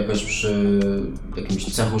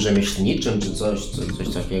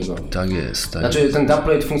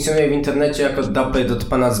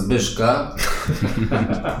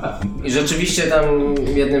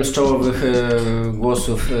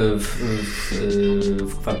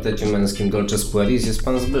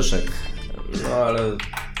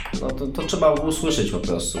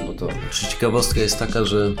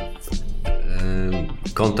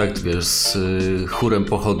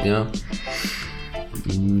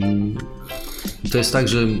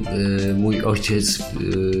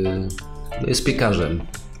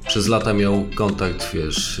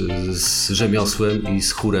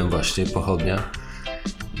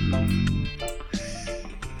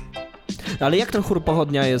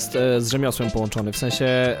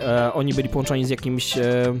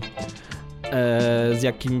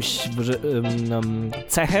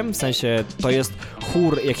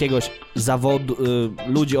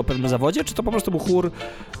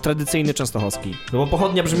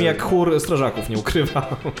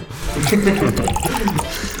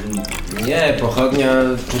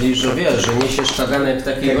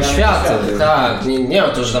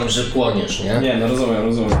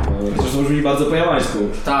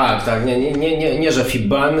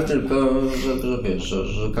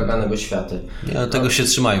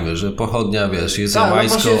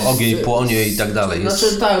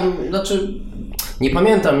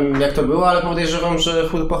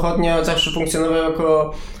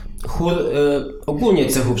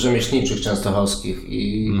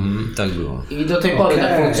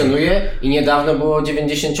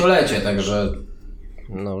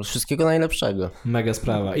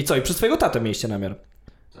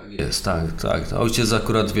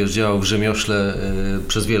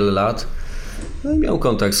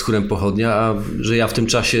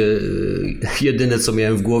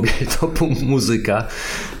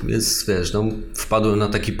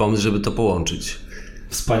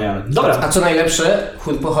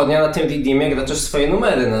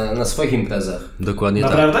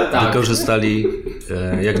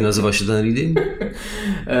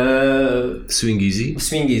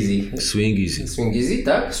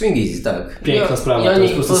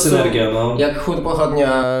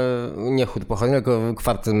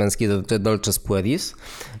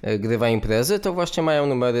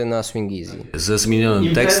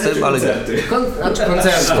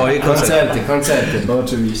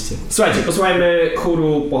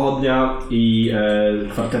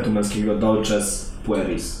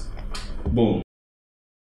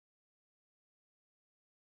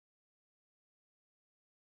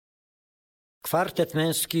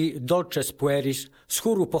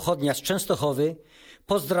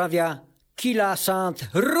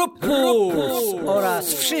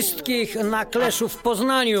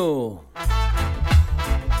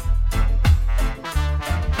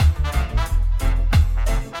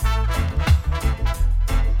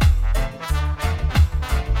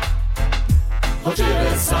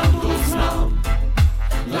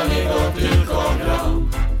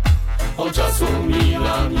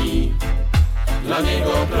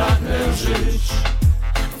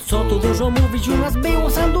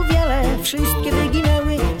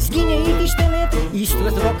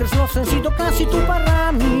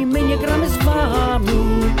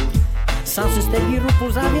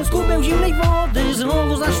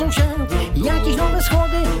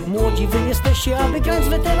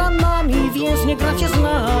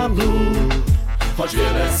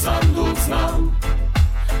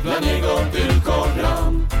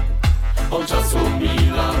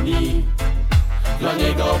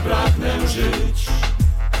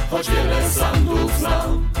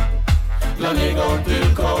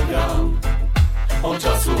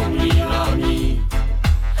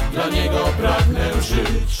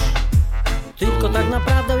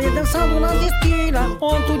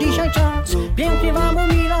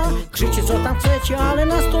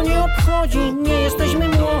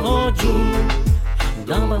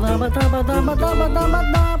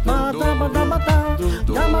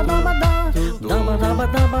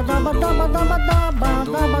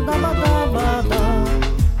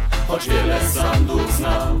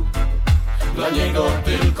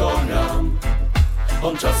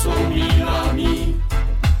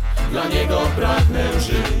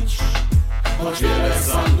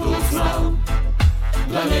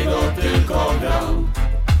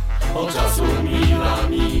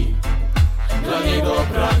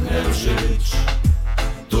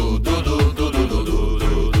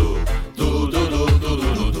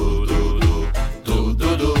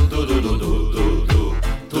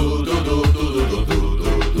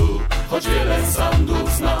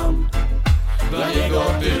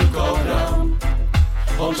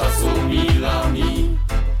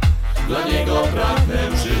 dla niego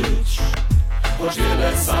pragnę żyć. Choć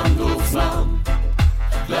wiele soundów znam,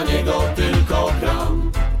 dla niego tylko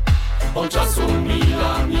gram. On czasu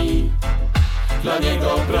mila mi, dla niego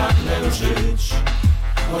pragnę żyć.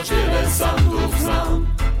 Choć wiele soundów znam,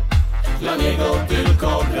 dla niego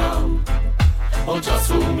tylko gram. On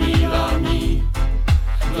czasu mila mi,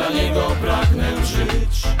 dla niego pragnę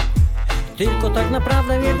żyć. Tylko tak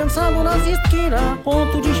naprawdę jeden sam u nas jest killa. On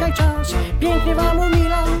tu dzisiaj czas, pięknie wam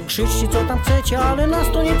umila. Krzyczcie co tam chcecie, ale nas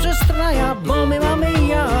to nie przestraja, bo my mamy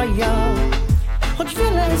jaja. Choć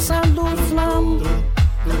wiele soundów znam,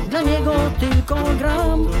 dla niego tylko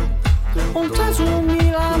gram. On czas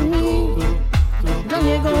umila mi, dla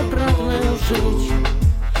niego pragnę żyć.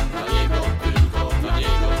 Dla niego tylko, dla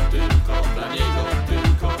niego tylko, dla niego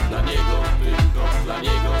tylko, dla niego tylko, dla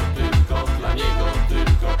niego tylko, dla niego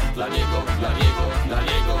tylko, dla niego, dla niego, dla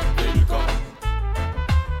niego tylko.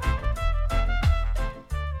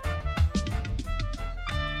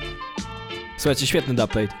 Słuchajcie, świetny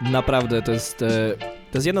dubplate. Naprawdę, to jest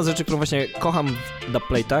jedna z rzeczy, którą właśnie kocham w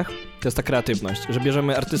dubplate'ach. To jest ta kreatywność, że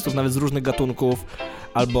bierzemy artystów nawet z różnych gatunków,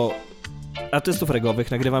 albo artystów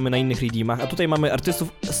regowych, nagrywamy na innych redeemach, a tutaj mamy artystów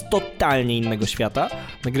z totalnie innego świata,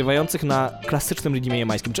 nagrywających na klasycznym redeemie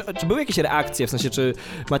jamańskim. Czy były jakieś reakcje, w sensie, czy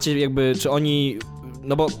macie jakby, czy oni,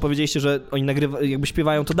 no bo powiedzieliście, że oni jakby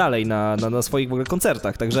śpiewają to dalej na swoich w ogóle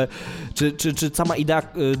koncertach, także czy sama idea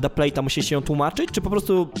dubplate'a musieliście ją tłumaczyć, czy po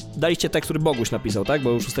prostu daliście tekst, który Boguś napisał, tak? Bo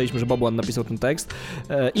już ustaliliśmy, że Bobuan napisał ten tekst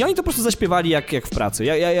i oni to po prostu zaśpiewali jak w pracy.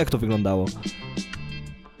 Jak to wyglądało?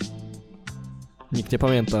 Nikt nie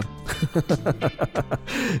pamięta.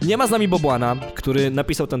 Nie ma z nami Bobuana, który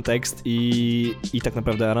napisał ten tekst i tak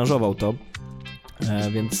naprawdę aranżował to.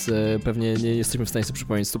 Więc pewnie nie jesteśmy w stanie sobie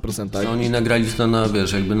przypomnieć w 100%. No, oni nagrali to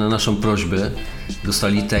jakby na naszą prośbę,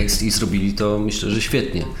 dostali tekst i zrobili to, myślę, że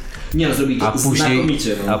świetnie. Nie, zrobili to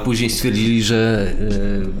znakomicie. A później stwierdzili, że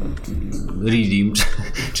redeem,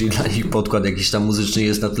 czyli dla nich podkład jakiś tam muzyczny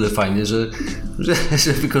jest na tyle fajny, że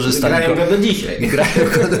wykorzystali Grają go do dzisiaj. Grają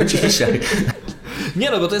go do dzisiaj.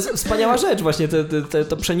 Nie no, bo to jest wspaniała rzecz właśnie,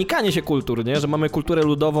 to przenikanie się kultur, nie? Że mamy kulturę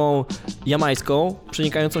ludową jamańską,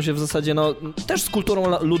 przenikającą się w zasadzie, no, też z kulturą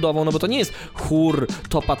ludową, no bo to nie jest chór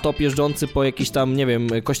top jeżdżący po jakichś tam, nie wiem,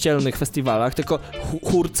 kościelnych festiwalach, tylko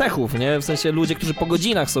chór cechów, nie? W sensie ludzie, którzy po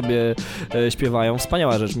godzinach sobie śpiewają.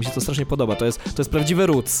 Wspaniała rzecz, mi się to strasznie podoba, to jest prawdziwy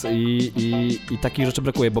roots i takich rzeczy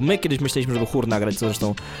brakuje, bo my kiedyś myśleliśmy, żeby chór nagrać, co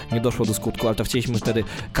zresztą nie doszło do skutku, ale to chcieliśmy wtedy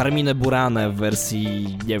Carminę Buranę w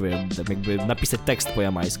wersji, nie wiem, jakby napisać tekst po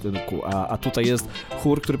jamańsku, a tutaj jest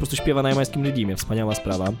chór, który po prostu śpiewa na jamańskim redeemie. Wspaniała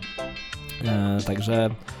sprawa. Także...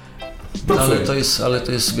 Ale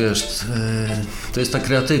to jest, wiesz, to jest ta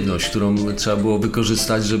kreatywność, którą trzeba było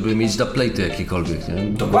wykorzystać, żeby mieć dubplate'y jakiekolwiek, nie?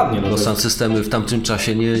 Dokładnie. Bo sound systemy w tamtym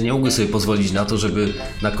czasie nie mogły sobie pozwolić na to, żeby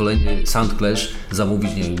na kolejny Sound Clash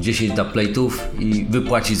zamówić, nie wiem, 10 dubplate'ów i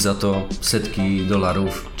wypłacić za to setki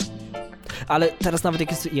dolarów. Ale teraz nawet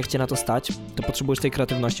jak cię na to stać, to potrzebujesz tej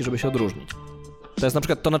kreatywności, żeby się odróżnić. To jest na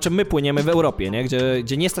przykład to, na czym my płyniemy w Europie, nie?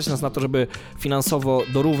 Gdzie nie stać nas na to, żeby finansowo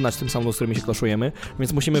dorównać tym soundom, z którymi się kloszujemy,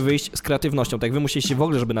 więc musimy wyjść z kreatywnością. Tak jak wy musieliście w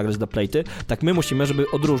ogóle, żeby nagrać dubplate'y, tak my musimy, żeby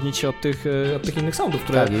odróżnić się od tych innych soundów,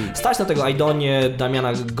 które stać na tego Aidonie,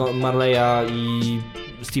 Damiana Marleya i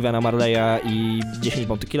Stevena Marleya i 10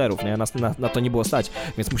 Bounty Killerów, nie? Na to nie było stać,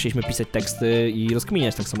 więc musieliśmy pisać teksty i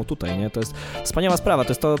rozkminiać tak samo tutaj, nie? To jest wspaniała sprawa, to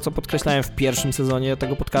jest to, co podkreślałem w pierwszym sezonie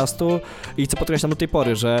tego podcastu i co podkreślam do tej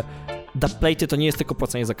pory, że dubplate'y to nie jest tylko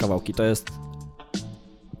płacenie za kawałki, to jest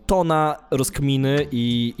tona rozkminy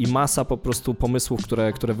i masa po prostu pomysłów,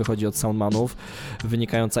 które wychodzi od soundmanów,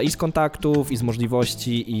 wynikająca i z kontaktów, i z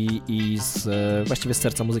możliwości, i z właściwie z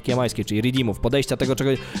serca muzyki jamańskiej, czyli redeemów, podejścia tego,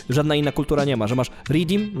 czego żadna inna kultura nie ma, że masz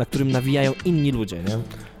redeem, na którym nawijają inni ludzie, nie?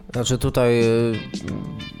 Znaczy tutaj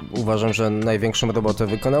uważam, że największą robotę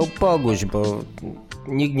wykonał Boguś, bo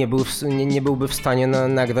nikt nie byłby w stanie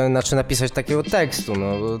napisać takiego tekstu,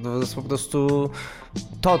 no to jest po prostu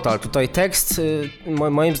total. Tutaj tekst,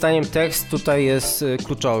 moim zdaniem tekst tutaj jest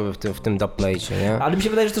kluczowy w tym dubplate'cie, nie? Ale mi się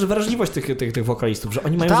wydaje, że też wrażliwość tych wokalistów, że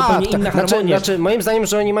oni mają zupełnie inne harmonie. Znaczy, moim zdaniem,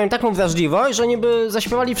 że oni mają taką wrażliwość, że oni by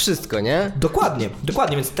zaśpiewali wszystko, nie? Dokładnie,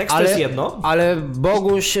 więc tekst to jest jedno. Ale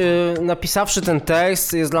Boguś, napisawszy ten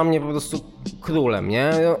tekst, jest dla mnie po prostu królem,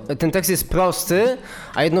 nie? Ten tekst jest prosty,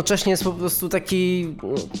 a jednocześnie jest po prostu taki,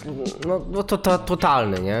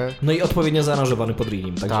 totalny, nie? No i odpowiednio zaaranżowany pod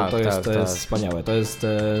redeem, także to jest wspaniałe. To jest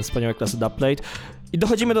wspaniałe klasy dubplate. I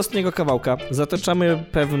dochodzimy do ostatniego kawałka. Zataczamy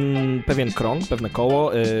pewien krąg, pewne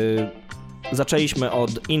koło. zaczęliśmy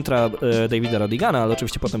od intra Davida Radigana, ale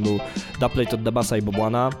oczywiście potem był dubplate od Dabasa i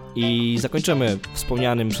Bobłana i zakończymy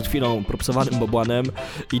wspomnianym przed chwilą propsowanym Bobłanem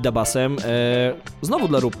i Dabasem. Znowu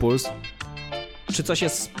dla RuPul's. Czy coś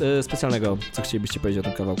jest specjalnego, co chcielibyście powiedzieć o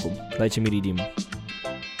tym kawałku? Dajcie mi redeem.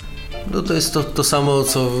 No to jest to samo,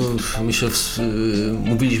 co myślę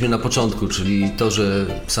mówiliśmy na początku, czyli to, że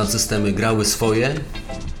sound systemy grały swoje,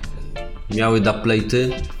 miały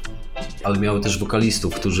dubplate'y, ale miały też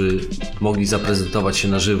wokalistów, którzy mogli zaprezentować się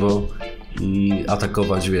na żywo i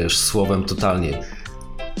atakować, wiesz, słowem totalnie.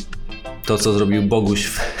 To, co zrobił Boguś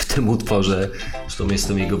w tym utworze, zresztą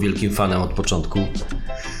jestem jego wielkim fanem od początku,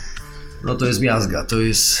 no to jest miazga,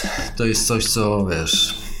 to jest coś, co,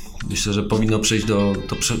 wiesz, myślę, że powinno przejść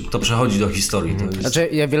to przechodzi do historii. To jest... Znaczy,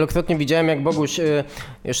 ja wielokrotnie widziałem, jak Boguś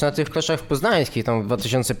już na tych clashach poznańskich, tam w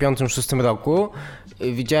 2005-2006 roku,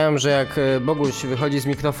 widziałem, że jak Boguś wychodzi z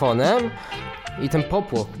mikrofonem i ten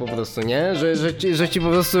popłoch po prostu, nie? Że ci po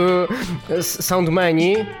prostu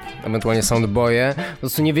soundmeni, ewentualnie soundboye, po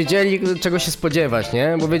prostu nie wiedzieli, czego się spodziewać,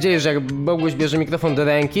 nie? Bo wiedzieli, że jak Boguś bierze mikrofon do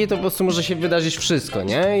ręki, to po prostu może się wydarzyć wszystko,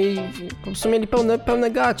 nie? I po prostu mieli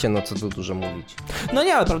pełne gacie, no co tu dużo mówić. No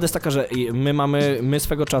nie, ale prawda jest taka, że my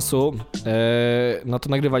swego czasu, no to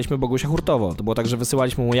nagrywaliśmy Bogusia hurtowo. To było tak, że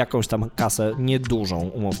wysyłaliśmy mu jakąś tam kasę, niedużą,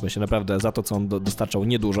 umówmy się, naprawdę, za to, co on dostarczał,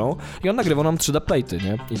 niedużą. I on nagrywał nam 3 dubplate'y,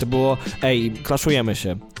 nie? I to było, klaszujemy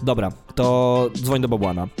się. Dobra, to dzwoń do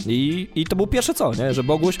Bobłana. I to był pierwsze co, nie? Że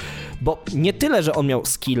Boguś, bo nie tyle, że on miał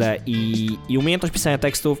skille i umiejętność pisania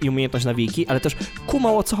tekstów i umiejętność nawijki, ale też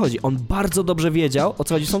kumał, o co chodzi. On bardzo dobrze wiedział, o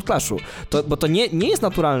co chodzi w soundclashu. Bo to nie jest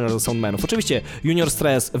naturalne dla soundmanów. Oczywiście Junior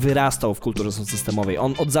Stress wyrastał w kulturze soundsystemowej.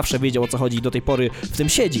 On od zawsze wiedział, o co chodzi i do tej pory w tym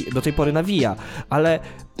siedzi, do tej pory nawija, ale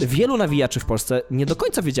wielu nawijaczy w Polsce nie do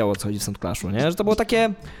końca wiedziało, o co chodzi w soundclashu, nie? Że to było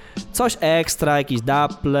takie coś ekstra, jakiś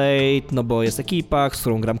dubplate, no bo jest ekipa, z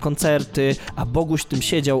którą gram koncerty, a Boguś w tym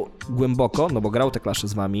siedział głęboko, no bo grał te klasze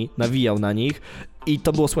z wami, nawijał na nich i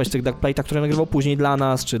to było słuchać tych dubplate'ach, które nagrywał później dla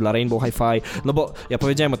nas, czy dla Rainbow Hi-Fi, no bo ja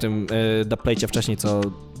powiedziałem o tym dubplate'cie wcześniej, co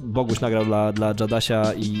Boguś nagrał dla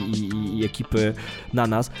Jadasia i ekipy na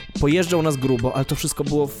nas. Pojeżdżał nas grubo, ale to wszystko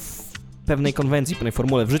było w pewnej konwencji, pewnej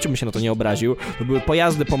formule. W życiu bym się na to nie obraził. To były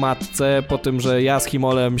pojazdy po matce, po tym, że ja z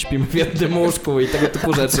Himolem śpimy w jednym łóżku i tego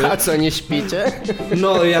typu rzeczy. A co, nie śpicie?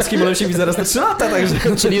 No, ja z Himolem się widzę zaraz na 3 lata, także...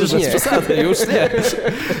 Czyli już nie. Przesady, już nie.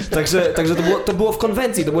 Także to było w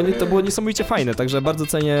konwencji, to było niesamowicie fajne, także bardzo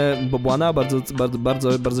cenię Bobłana,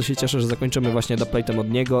 bardzo się cieszę, że zakończymy właśnie dubplate'em od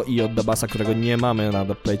niego i od Dabasa, którego nie mamy na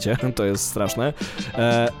dubplate'cie, to jest straszne.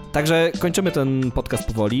 Także kończymy ten podcast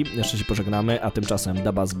powoli, jeszcze się pożegnamy, a tymczasem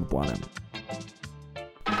Dabas z Bobłanem.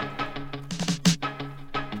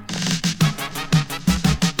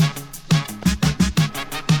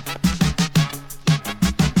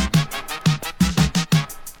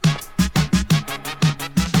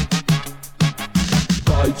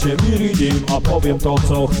 Dajcie mi redeem, a powiem to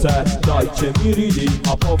co chcę. Dajcie mi redeem,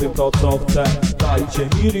 a powiem to co chcę. Dajcie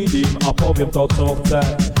mi redeem, a powiem to co chcę.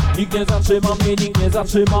 Nikt nie zatrzyma mnie, nikt nie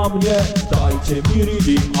zatrzyma mnie. Dajcie mi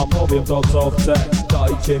redeem, a powiem to co chcę.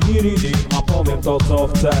 Dajcie mi redeem, a powiem to co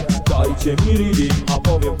chcę. Dajcie mi redeem, a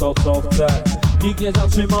powiem to co chcę. Nikt nie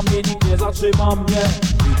zatrzyma mnie, nikt nie zatrzyma mnie.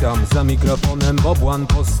 Witam za mikrofonem Bobłan,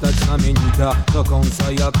 postać znamienita. Do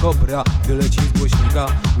końca jak kobra, wyleci z głośnika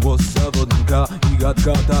głos zawodnika i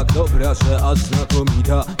gadka tak dobra, że aż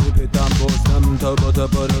znakomita. Nie pytam, bo znam to, bo to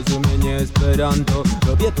porozumienie esperanto.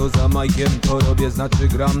 Robię to za majkiem, to robię, znaczy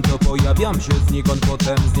gram to. Pojawiam się znikąd,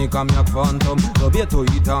 potem znikam jak fantom. Robię to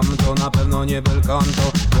i tamto, na pewno nie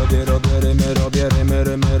belkanto. Robię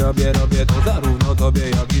rymy, robię to zarówno tobie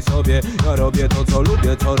jak i sobie. Ja robię to co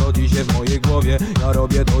lubię, co rodzi się w mojej głowie. Ja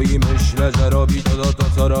robię to i myślę, że robi to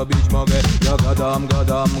co robić mogę. Ja gadam,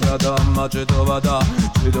 a czy to wada?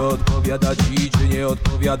 Czy to odpowiada ci, czy nie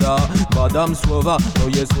odpowiada? Badam słowa,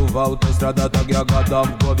 to jest słowa autostrada. Tak jak gadam,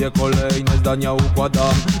 w głowie kolejne zdania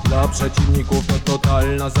układam. Dla przeciwników to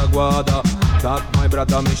totalna zagłada. Tak, maj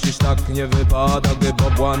brata, myślisz tak nie wypada. Gdy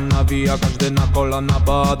Bobłan nawija, każdy na kolana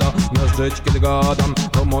bada. Miażdżyć kiedy gadam,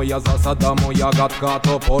 to moja zasada. Moja gadka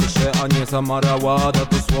to Porsche, a nie Samara Łada.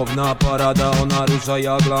 To słowna parada, ona rusza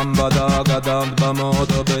jak lambada. Gadam, dbam o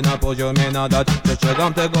to, by na poziomie nadać.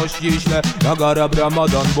 Przestrzegam tego ściśle, jak Arab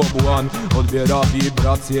Ramadan. Bobłan, Bobłan odbiera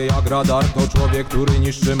wibracje jak radar. To człowiek, który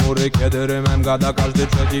niszczy mury, kiedy rymem gada. Każdy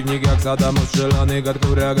przeciwnik jak Saddam, ostrzelany gad,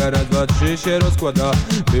 który jak raz, dwa, trzy się rozkłada.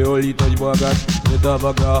 By o litość błagać, nie ta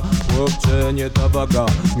waga, chłopcze, nie ta waga.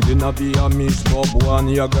 Gdy nabija mistrz Bobłan,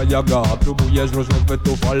 jaga, jaga. Próbujesz różnych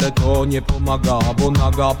chwytów, ale to nie pomaga, bo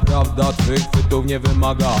naga prawda twych chwytów nie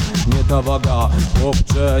wymaga. Nie ta waga,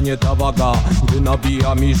 chłopcze, nie ta waga. Gdy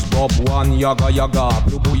nabija mistrz Bobłan, jaga, jaga.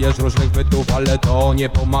 Próbujesz różnych chwytów, ale to nie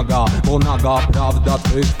pomaga, bo naga prawda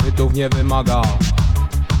twych chwytów nie wymaga.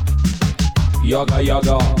 Jaga,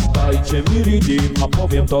 jaga, dajcie mi ridim, a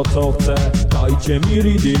powiem to co chcę. Dajcie mi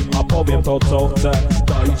ridim, a powiem to co chcę.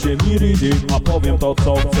 Dajcie mi ridim, a powiem to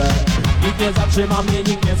co chcę. Nikt nie zatrzyma mnie,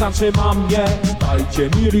 nikt nie zatrzyma mnie. Dajcie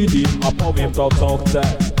mi ridim, a powiem to co chcę.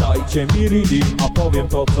 Dajcie mi ridim, a powiem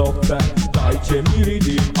to co chcę. Dajcie mi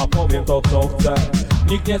ridim, a powiem to co chcę.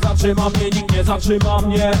 Nikt nie zatrzyma mnie, nikt nie zatrzyma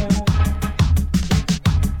mnie.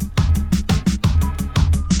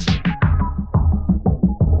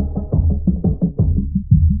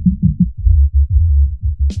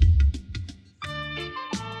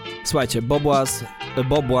 Słuchajcie,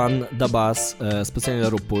 Bobłan, Dabas, specjalnie dla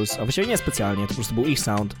Rupuls, a właściwie nie specjalnie, to po prostu był ich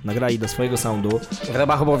sound, nagrali do swojego soundu. W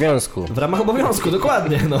ramach obowiązku. W ramach obowiązku,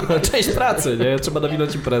 dokładnie, no, część pracy, nie? Trzeba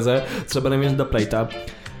nawinąć imprezę, trzeba nawinąć dubplate'a.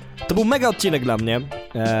 To był mega odcinek dla mnie.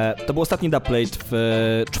 To był ostatni dubplate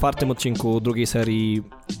w czwartym odcinku drugiej serii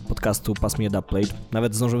podcastu Pasmie Dubplate.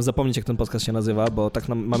 Nawet zdążyłem zapomnieć, jak ten podcast się nazywa, bo tak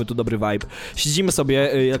mamy tu dobry vibe. Siedzimy sobie,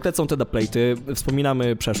 jak lecą te dubplate'y,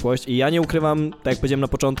 wspominamy przeszłość i ja nie ukrywam, tak jak powiedziałem na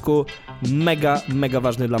początku, mega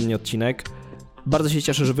ważny dla mnie odcinek. Bardzo się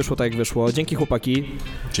cieszę, że wyszło tak jak wyszło. Dzięki chłopaki.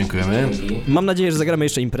 Dziękujemy. Mam nadzieję, że zagramy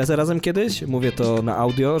jeszcze imprezę razem kiedyś. Mówię to na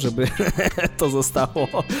audio, żeby to zostało.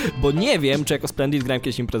 Bo nie wiem, czy jako Splendid grałem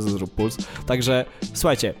kiedyś imprezę z Rupuls. Także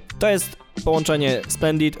słuchajcie, to jest połączenie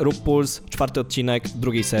Splendid, Rupuls, czwarty odcinek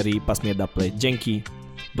drugiej serii Pasmie Dubplate. Dzięki,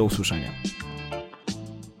 do usłyszenia.